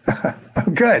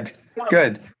 Good,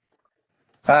 good.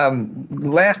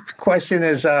 Last question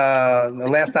is, the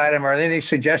last item, are there any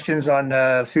suggestions on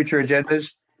future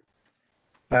agendas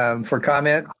for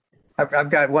comment? I've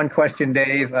got one question,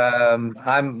 Dave. I'm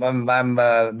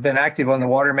been active on the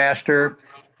Water Master.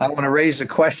 I want to raise a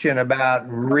question about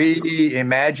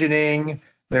reimagining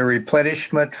the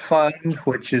replenishment fund,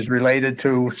 which is related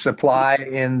to supply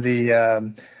in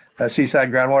the Seaside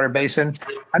Groundwater Basin.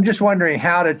 I'm just wondering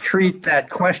how to treat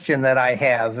that question that I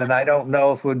have, and I don't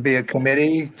know if it would be a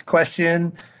committee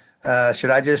question. Should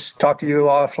I just talk to you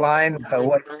offline?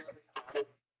 What?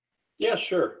 Yeah,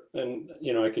 sure. And,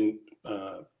 I can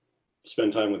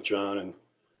spend time with John and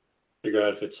figure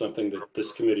out if it's something that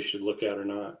this committee should look at or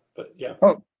not. But yeah.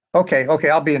 Oh, okay.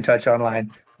 I'll be in touch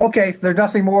online. Okay, there's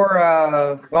nothing more.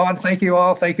 Ron, thank you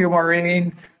all. Thank you,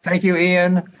 Maureen. Thank you,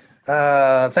 Ian.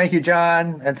 Thank you,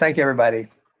 John, and thank you, everybody.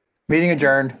 Meeting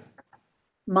adjourned.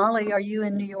 Molly, are you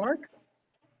in New York?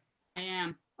 I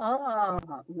am. Oh,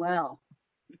 well,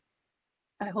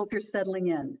 I hope you're settling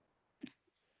in.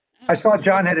 I saw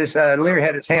John had Leary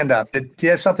had his hand up. Do you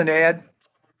have something to add?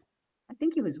 I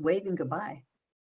think he was waving goodbye.